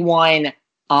anyone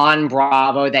on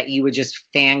Bravo that you would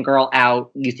just fangirl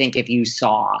out, you think, if you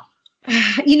saw?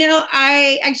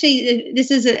 This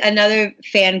is another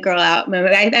fangirl out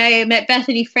moment. I met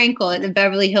Bethany Frankel at the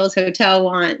Beverly Hills Hotel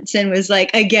once and was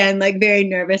very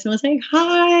nervous and was like,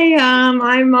 hi,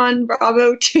 I'm on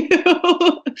Bravo too.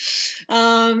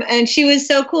 And she was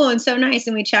so cool and so nice.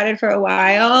 And we chatted for a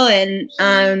while and,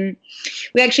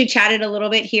 we actually chatted a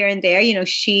little bit here and there.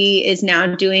 She is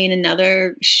now doing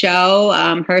another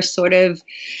show. Her sort of,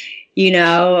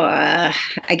 I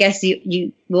guess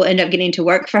you will end up getting to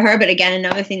work for her. But again,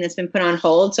 another thing that's been put on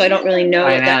hold. So I don't really know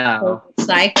what that looks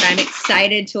like. But I'm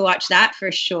excited to watch that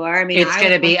for sure. I mean, it's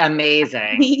going to be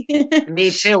amazing.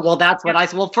 Me too. Well, that's what I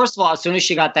said. Well, first of all, as soon as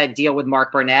she got that deal with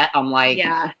Mark Burnett, I'm like,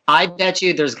 I bet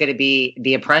you there's going to be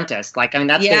The Apprentice. That's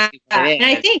basically what it is. And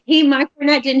I think Mark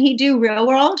Burnett, didn't he do Real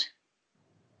World?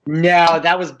 No,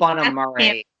 that was Bonham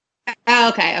Murray. Oh,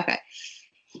 okay.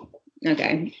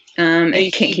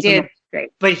 He did,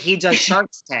 but he does Shark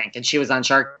Tank, and she was on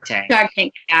Shark Tank. Shark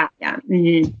Tank, yeah.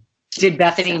 Mm-hmm. Did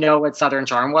Bethany know what Southern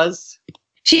Charm was?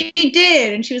 She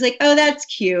did, and she was like, "Oh, that's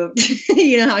cute."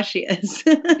 You know how she is.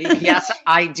 Yes,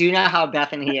 I do know how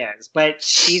Bethany is, but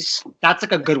that's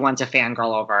a good one to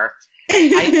fangirl over.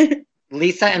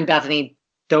 Lisa and Bethany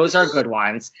Those are good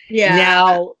ones. Yeah.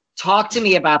 Now, talk to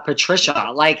me about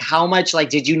Patricia. Like, how much, like,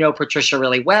 did you know Patricia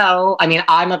really well? I mean,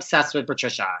 I'm obsessed with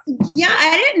Patricia. Yeah,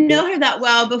 I didn't know her that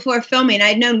well before filming.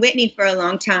 I'd known Whitney for a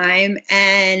long time,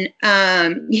 and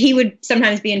he would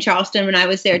sometimes be in Charleston when I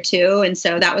was there too, and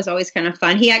so that was always kind of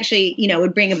fun. He actually,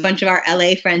 would bring a bunch of our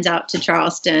LA friends out to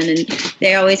Charleston, and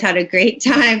they always had a great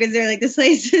time because they're like, this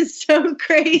place is so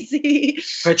crazy.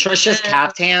 Patricia's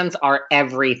caftans are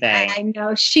everything. I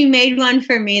know. She made one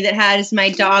for me that has my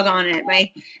dog on it.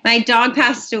 My dog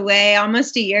passed away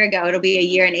almost a year ago. It'll be a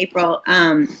year in April.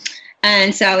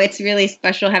 And so it's really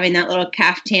special having that little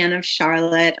caftan of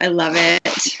Charlotte. I love it.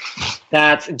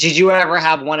 Did you ever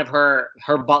have one of her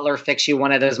butler fix you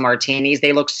one of those martinis?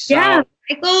 They look so... Yeah,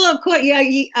 Michael, of course. Yeah,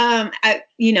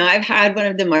 I've had one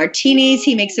of the martinis.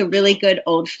 He makes a really good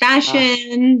old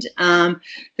fashioned.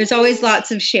 There's always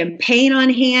lots of champagne on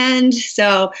hand.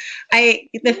 So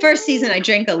the first season I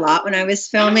drank a lot when I was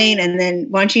filming, and then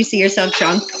once you see yourself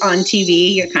drunk on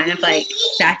TV, you're kind of like,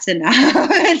 that's enough.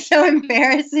 It's so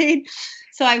embarrassing.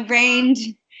 So I reined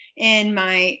in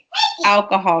my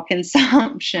alcohol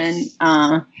consumption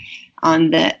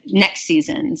on the next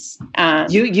seasons.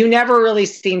 You never really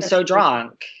seem so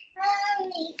drunk.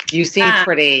 You seem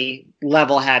pretty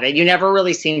level-headed. You never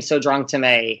really seem so drunk to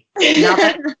me.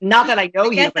 Not that I know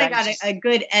you. I got a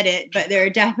good edit, but there are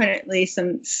definitely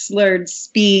some slurred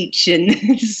speech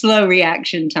and slow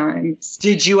reaction times.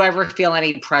 Did you ever feel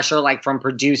any pressure, like from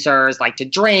producers, like to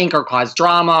drink or cause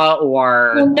drama,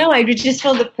 or? Well, no, I would just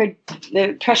feel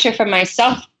the pressure from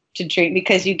myself to drink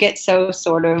because you get so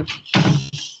sort of.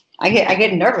 I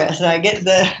get nervous. I get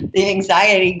the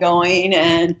anxiety going,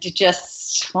 and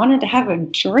just wanted to have a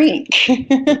drink.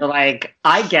 Like,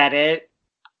 I get it.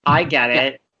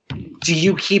 Do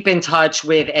you keep in touch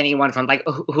with anyone from, like,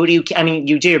 who do you, I mean,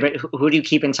 you do, but who do you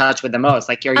keep in touch with the most?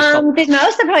 Like, the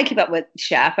most I probably keep up with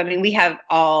Chef. I mean, we have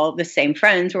all the same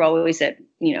friends. We're always at,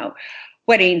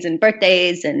 weddings and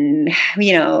birthdays, and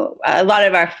a lot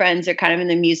of our friends are kind of in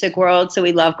the music world, so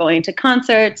we love going to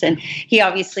concerts, and he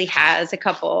obviously has a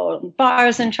couple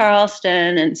bars in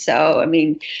Charleston, and so I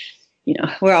mean,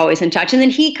 we're always in touch. And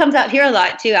then he comes out here a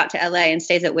lot too, out to LA, and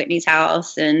stays at Whitney's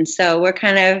house, and so we're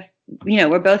kind of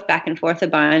we're both back and forth a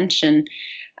bunch, and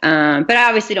but I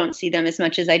obviously don't see them as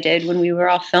much as I did when we were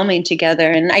all filming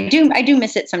together, and I do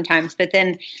miss it sometimes, but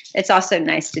then it's also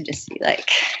nice to just be like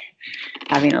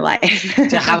having a life.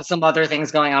 To have some other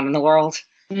things going on in the world.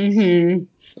 Mm-hmm.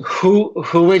 Who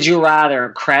would you rather,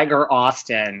 Craig or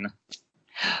Austin?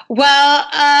 Well,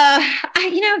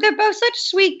 they're both such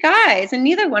sweet guys, and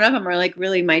neither one of them are like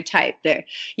really my type. I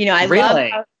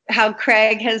really? love how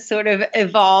Craig has sort of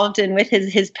evolved and with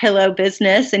his pillow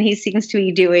business, and he seems to be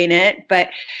doing it, but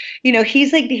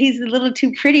he's a little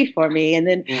too pretty for me. And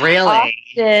then really,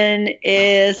 Austin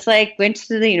is like, went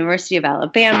to the University of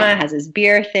Alabama, has his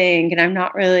beer thing, and I'm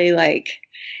not really like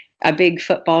a big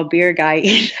football beer guy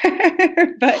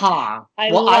either. But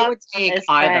I would take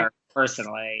either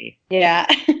personally. Yeah.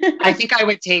 I think I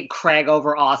would take Craig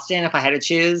over Austin if I had to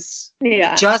choose.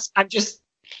 Yeah.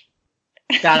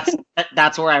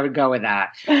 That's where I would go with that.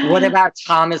 What about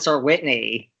Thomas or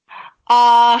Whitney?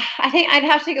 I think I'd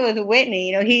have to go with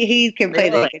Whitney. He can play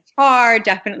the guitar,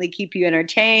 definitely keep you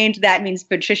entertained. That means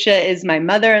Patricia is my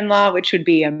mother-in-law, which would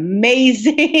be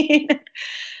amazing.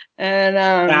 And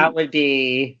that would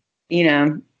be,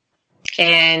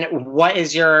 And what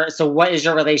is your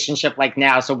relationship like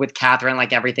now? So with Catherine,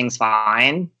 like everything's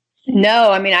fine?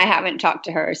 No, I mean, I haven't talked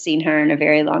to her or seen her in a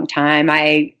very long time.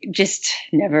 I just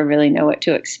never really know what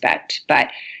to expect. But,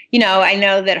 I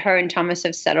know that her and Thomas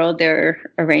have settled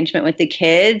their arrangement with the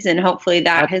kids, and hopefully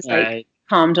that has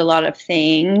calmed a lot of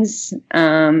things. But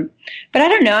I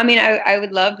don't know. I mean, I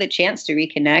would love the chance to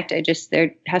reconnect.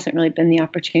 There hasn't really been the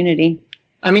opportunity.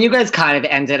 I mean, you guys kind of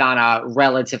ended on a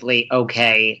relatively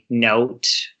okay note.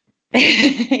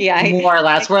 Yeah, more or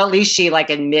less. Well, at least she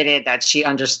admitted that she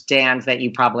understands that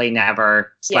you probably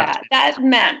never slept. Yeah, that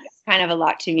meant kind of a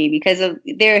lot to me because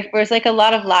there was a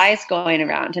lot of lies going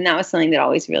around, and that was something that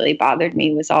always really bothered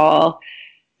me. I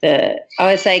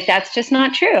was like, that's just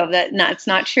not true. That's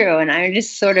not true, and I'm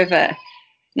just sort of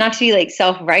not to be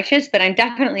self-righteous, but I'm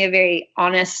definitely a very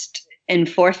honest and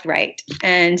forthright.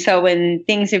 And so when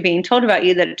things are being told about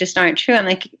you that just aren't true, I'm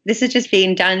like, this is just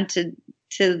being done to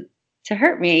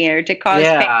hurt me or to cause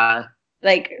pain.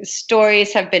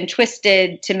 Stories have been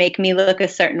twisted to make me look a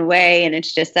certain way, and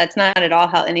it's just that's not at all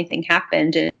how anything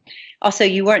happened. And also,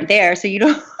 you weren't there, so you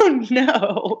don't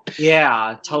know.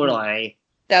 Yeah, totally.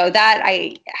 So that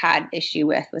I had issue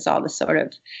with was all the sort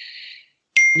of.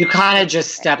 You kind of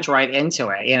just stepped right into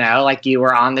it, you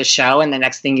were on the show, and the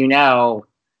next thing you know,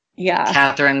 Yeah.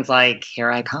 Catherine's like,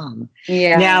 here I come.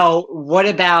 Yeah. Now, what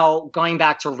about going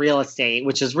back to real estate,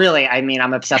 which is really, I mean,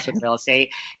 I'm obsessed with real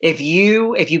estate. If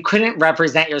you couldn't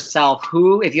represent yourself,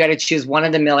 if you had to choose one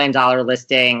of the $1 million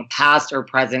listing, past or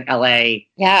present LA,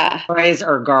 boys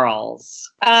or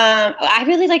girls? I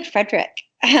really like Frederick.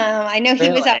 I know he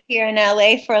was out here in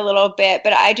LA for a little bit,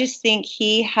 but I just think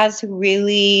he has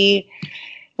really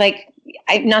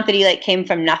not that he came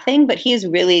from nothing, but he's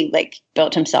really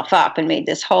built himself up and made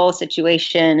this whole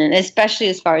situation. And especially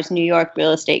as far as New York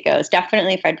real estate goes,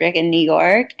 definitely Frederick in New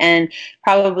York and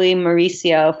probably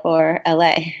Mauricio for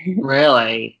LA.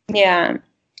 Really? Yeah.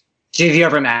 Have you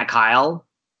ever met Kyle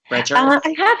Richards?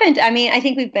 I haven't. I mean, I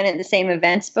think we've been at the same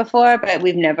events before, but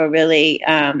we've never really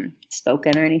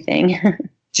spoken or anything.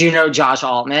 Do you know Josh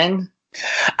Altman?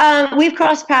 We've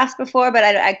crossed paths before, but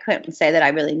I couldn't say that I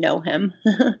really know him.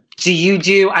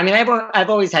 I mean, I've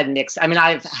always had mixed. I mean,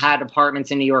 I've had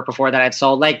apartments in New York before that I've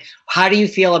sold. How do you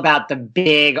feel about the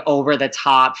big over the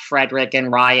top Frederick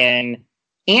and Ryan,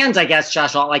 and I guess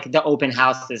Josh, the open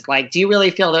houses? Do you really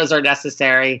feel those are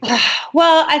necessary?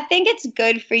 Well, I think it's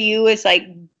good for you as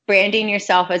branding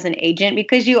yourself as an agent,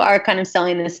 because you are kind of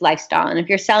selling this lifestyle. And if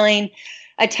you're selling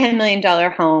a $10 million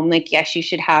home, yes, you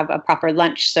should have a proper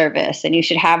lunch service and you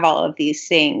should have all of these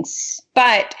things.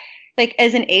 But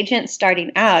as an agent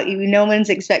starting out, no one's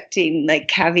expecting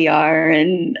caviar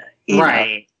and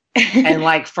right.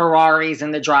 And Ferraris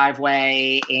in the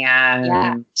driveway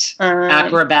and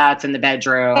acrobats in the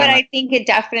bedroom. But I think it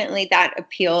definitely that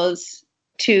appeals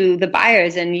to the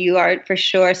buyers, and you are for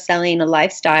sure selling a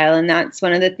lifestyle. And that's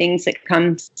one of the things that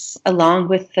comes along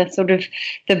with the sort of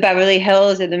the Beverly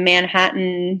Hills or the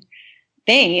Manhattan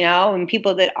thing, and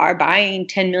people that are buying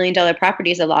 $10 million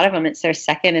properties, a lot of them, it's their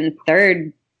second and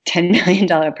third $10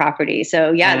 million property.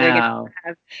 So they're going to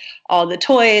have all the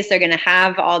toys, they're going to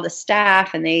have all the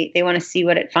staff, and they want to see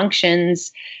what it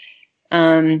functions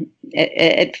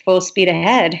at full speed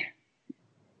ahead.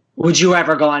 Would you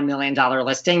ever go on $1 million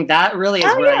listing? That really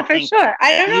is where I think sure.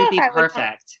 I don't know if you'd be I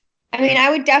perfect. I mean,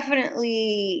 I would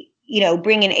definitely,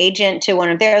 bring an agent to one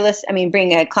of their lists. I mean,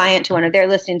 bring a client to one of their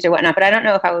listings or whatnot. But I don't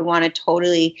know if I would want to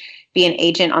totally be an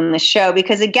agent on the show,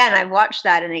 because again, I've watched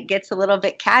that and it gets a little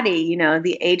bit catty.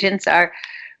 The agents are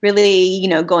really,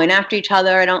 going after each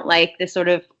other. I don't like this sort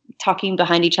of talking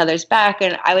behind each other's back,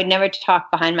 and I would never talk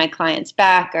behind my client's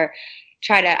back or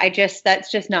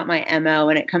that's just not my MO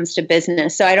when it comes to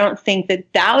business. So I don't think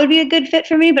that would be a good fit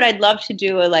for me, but I'd love to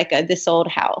do a This Old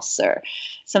House or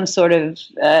some sort of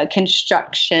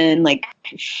construction,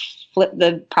 flip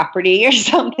the property or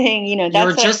something, that's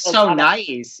You're just so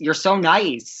nice. You're so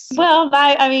nice. Well,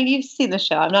 I mean, you've seen the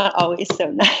show. I'm not always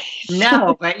so nice.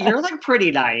 No, but you're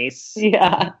pretty nice.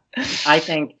 Yeah. I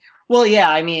think. Well, yeah,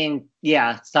 I mean,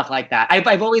 yeah, stuff like that.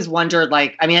 I've always wondered, I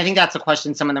think that's a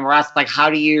question some of them were asked, how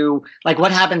do you,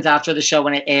 what happens after the show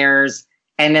when it airs,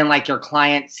 and then, your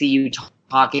clients see you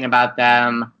talking about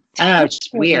them? I don't know, it's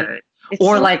just weird.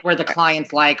 Or, where the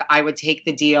client's I would take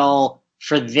the deal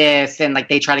for this, and,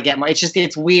 they try to get more.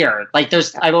 It's weird.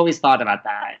 I've always thought about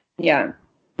that. Yeah.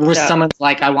 Where someone's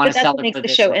I want to sell it for this. That's what makes the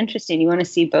show interesting. You want to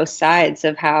see both sides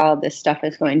of how this stuff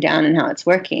is going down and how it's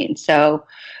working. So,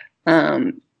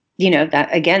 that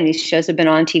again, these shows have been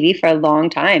on TV for a long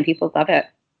time. People love it.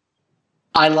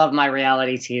 I love my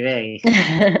reality TV.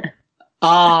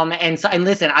 And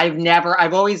listen,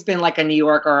 I've always been a New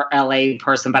York or LA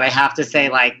person, but I have to say,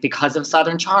 because of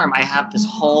Southern Charm, I have this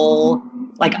whole,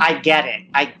 I get it.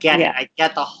 I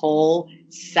get the whole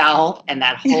South and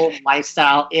that whole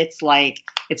lifestyle.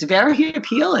 It's very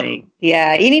appealing.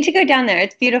 Yeah. You need to go down there.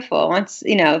 It's beautiful. Once,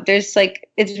 there's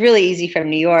it's really easy from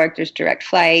New York. There's direct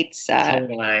flights.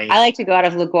 Totally. I like to go out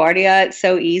of LaGuardia. It's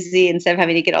so easy instead of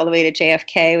having to get all the way to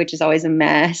JFK, which is always a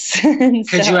mess.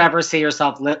 Could you ever see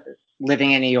yourself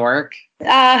living in New York?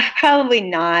 Probably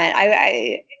not.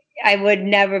 I would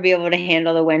never be able to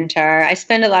handle the winter. I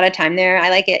spend a lot of time there.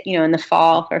 I like it, in the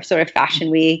fall for sort of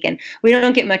fashion week, and we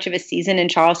don't get much of a season in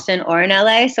Charleston or in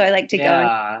LA. So I like to go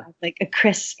on, a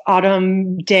crisp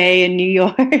autumn day in New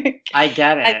York. I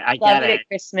get it. I love it at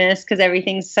Christmas because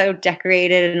everything's so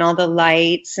decorated and all the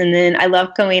lights. And then I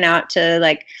love going out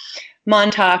to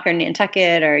Montauk or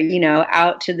Nantucket or,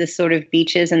 out to the sort of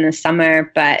beaches in the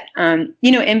summer. But,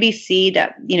 NBC,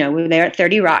 that, we were there at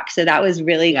 30 Rock. So that was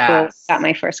really cool. I got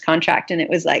my first contract and it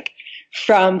was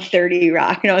from 30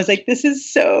 Rock. And I was this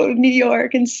is so New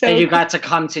York. And you got to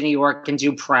come to New York and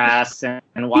do press and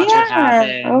watch what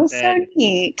happened. Oh, so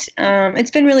neat.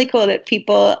 It's been really cool that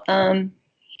people,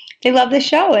 they love the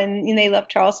show and they love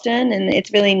Charleston. And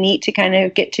it's really neat to kind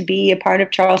of get to be a part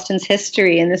of Charleston's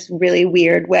history in this really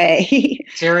weird way.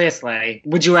 Seriously.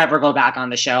 Would you ever go back on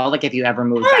the show? Like if you ever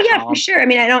moved back home? For sure. I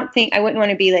mean, I wouldn't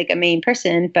want to be like a main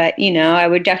person, but, I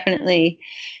would definitely,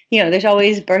 there's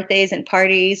always birthdays and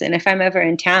parties. And if I'm ever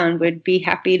in town, would be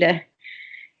happy to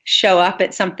show up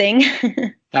at something.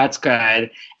 That's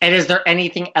good. And is there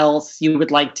anything else you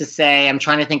would like to say? I'm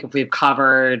trying to think if we've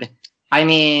covered. I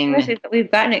mean,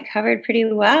 we've gotten it covered pretty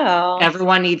well.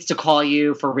 Everyone needs to call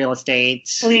you for real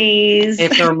estate. Please.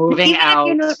 If they're moving out.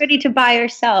 If you're not ready to buy or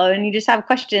sell and you just have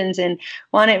questions and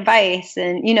want advice.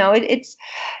 And, it's,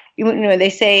 they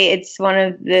say it's one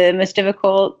of the most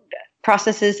difficult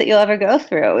processes that you'll ever go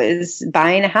through is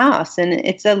buying a house. And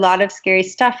it's a lot of scary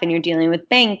stuff. And you're dealing with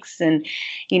banks and,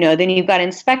 then you've got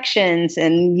inspections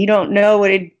and you don't know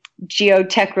what a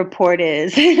geotech report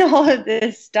is and all of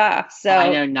this stuff. So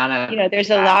I know none of there's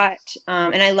a lot.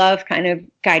 And I love kind of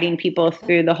guiding people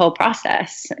through the whole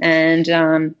process. And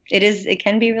it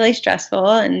can be really stressful.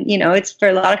 And, it's for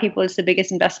a lot of people, it's the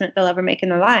biggest investment they'll ever make in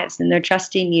their lives. And they're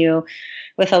trusting you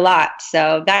with a lot.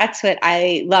 So that's what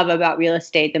I love about real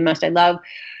estate the most. I love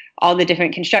all the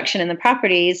different construction and the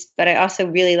properties, but I also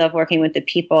really love working with the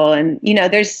people. And,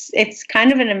 it's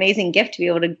kind of an amazing gift to be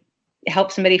able to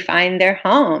help somebody find their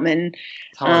home. And,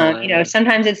 totally.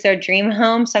 Sometimes it's their dream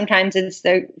home. Sometimes it's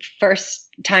their first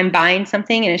time buying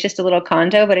something and it's just a little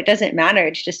condo, but it doesn't matter.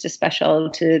 It's just as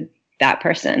special to that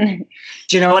person.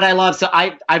 Do you know what I love? So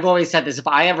I've always said this, if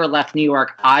I ever left New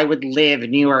York, I would live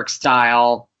New York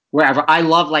style wherever. I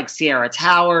love like Sierra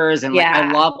Towers and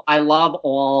I love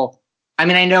all. I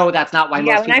mean, I know that's not why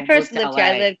most people when I first lived here,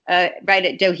 I lived right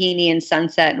at Doheny and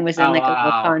Sunset and was in a little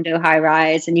condo high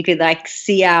rise and you could like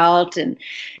see out and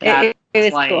it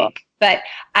was cool. But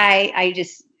I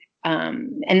just,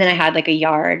 and then I had like a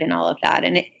yard and all of that.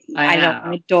 And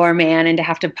I'm a doorman and to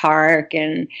have to park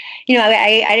and,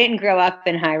 I didn't grow up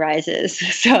in high rises.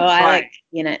 So I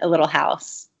like, a little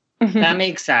house. That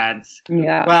makes sense.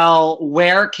 Yeah. Well,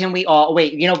 where can we all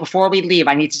wait? Before we leave,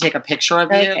 I need to take a picture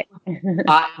of you.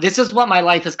 This is what my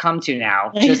life has come to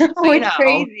now. Just so it's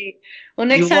crazy. Well,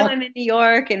 next time I'm in New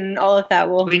York and all of that,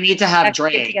 we need to have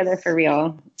drinks. Get together for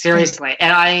real. Seriously,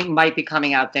 and I might be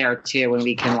coming out there too when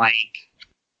we can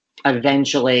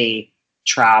eventually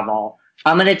travel.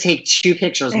 I'm gonna take 2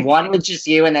 pictures. One with just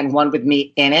you, and then one with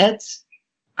me in it.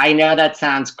 I know that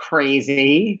sounds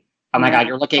crazy. Oh my God,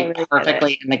 you're looking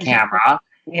perfectly in the camera.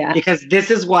 Yeah. Because this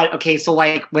is so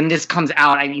when this comes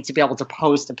out, I need to be able to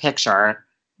post a picture.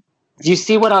 Do you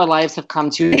see what our lives have come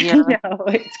to here? No,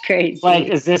 it's crazy.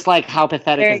 Is this how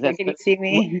pathetic is this? Can you see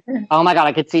me? Oh my God,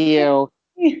 I could see you.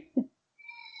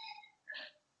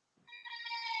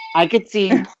 I could see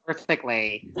you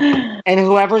perfectly. And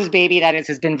whoever's baby that is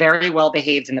has been very well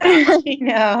behaved in the past. I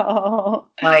know.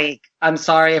 I'm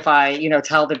sorry if I,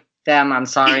 tell them I'm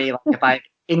sorry if I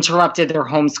interrupted their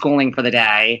homeschooling for the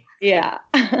day. Yeah.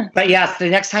 But yes, the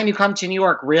next time you come to New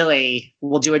York, really,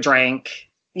 we'll do a drink.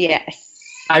 Yes.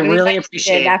 I really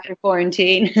appreciate it. After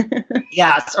quarantine.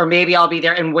 Yes, or maybe I'll be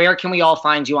there. And where can we all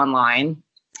find you online?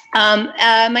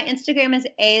 My Instagram is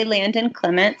Landon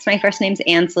Clements. My first name's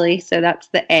Ansley, so that's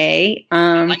the A.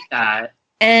 I like that.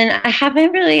 And I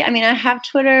haven't really, I have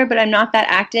Twitter, but I'm not that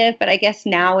active. But I guess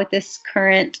now with this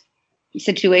current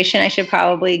situation, I should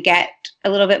probably get a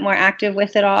little bit more active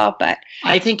with it all. But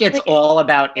I think it's all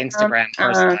about Instagram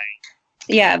personally.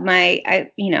 Yeah,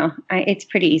 it's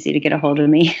pretty easy to get a hold of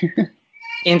me.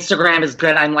 Instagram is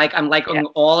good. I'm liking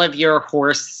all of your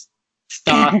horse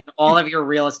stuff, all of your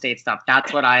real estate stuff.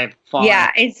 That's what I've followed. Yeah,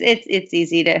 it's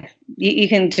easy to. You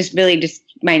can just really just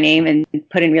my name and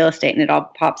put in real estate, and it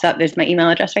all pops up. There's my email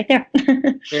address right there.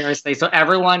 Seriously, so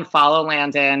everyone follow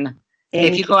Landon.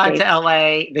 If you go out to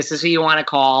LA, this is who you want to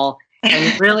call.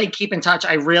 And really keep in touch.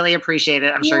 I really appreciate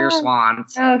it. I'm sure you're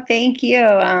swamped. Oh, thank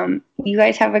you. You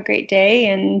guys have a great day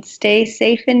and stay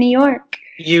safe in New York.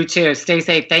 You too. Stay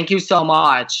safe. Thank you so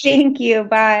much. Thank you.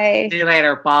 Bye. See you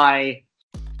later. Bye.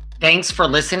 Thanks for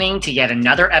listening to yet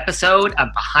another episode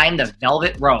of Behind the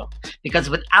Velvet Rope. Because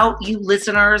without you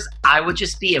listeners, I would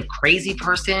just be a crazy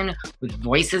person with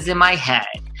voices in my head.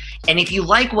 And if you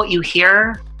like what you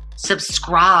hear,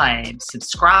 subscribe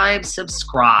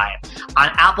on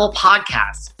Apple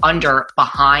Podcasts under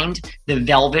Behind the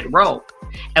Velvet Rope.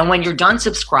 And when you're done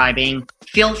subscribing,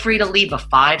 feel free to leave a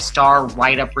 5-star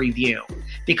write-up review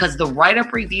because the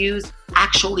write-up reviews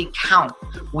actually count.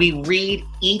 We read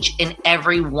each and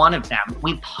every one of them.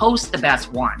 We post the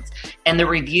best ones, and the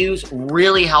reviews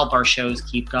really help our shows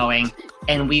keep going.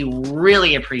 And we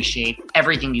really appreciate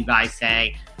everything you guys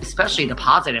say, especially the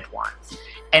positive ones.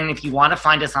 And if you want to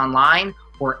find us online,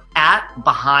 We're at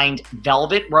Behind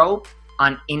Velvet Rope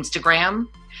on Instagram.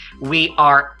 We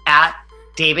are at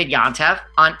David Yontef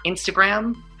on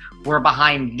Instagram. We're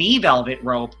Behind the Velvet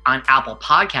Rope on Apple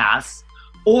Podcasts.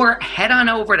 Or head on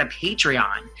over to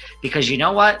Patreon, because you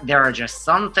know what? There are just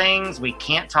some things we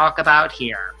can't talk about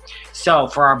here. So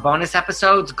for our bonus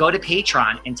episodes, go to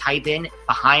Patreon and type in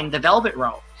Behind the Velvet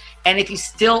Rope. And if you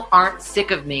still aren't sick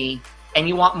of me and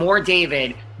you want more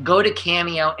David, go to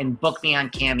Cameo and book me on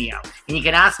Cameo. And you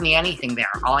can ask me anything there.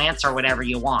 I'll answer whatever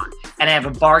you want. And I have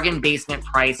a bargain basement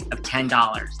price of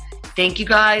 $10. Thank you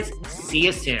guys. See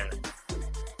you soon.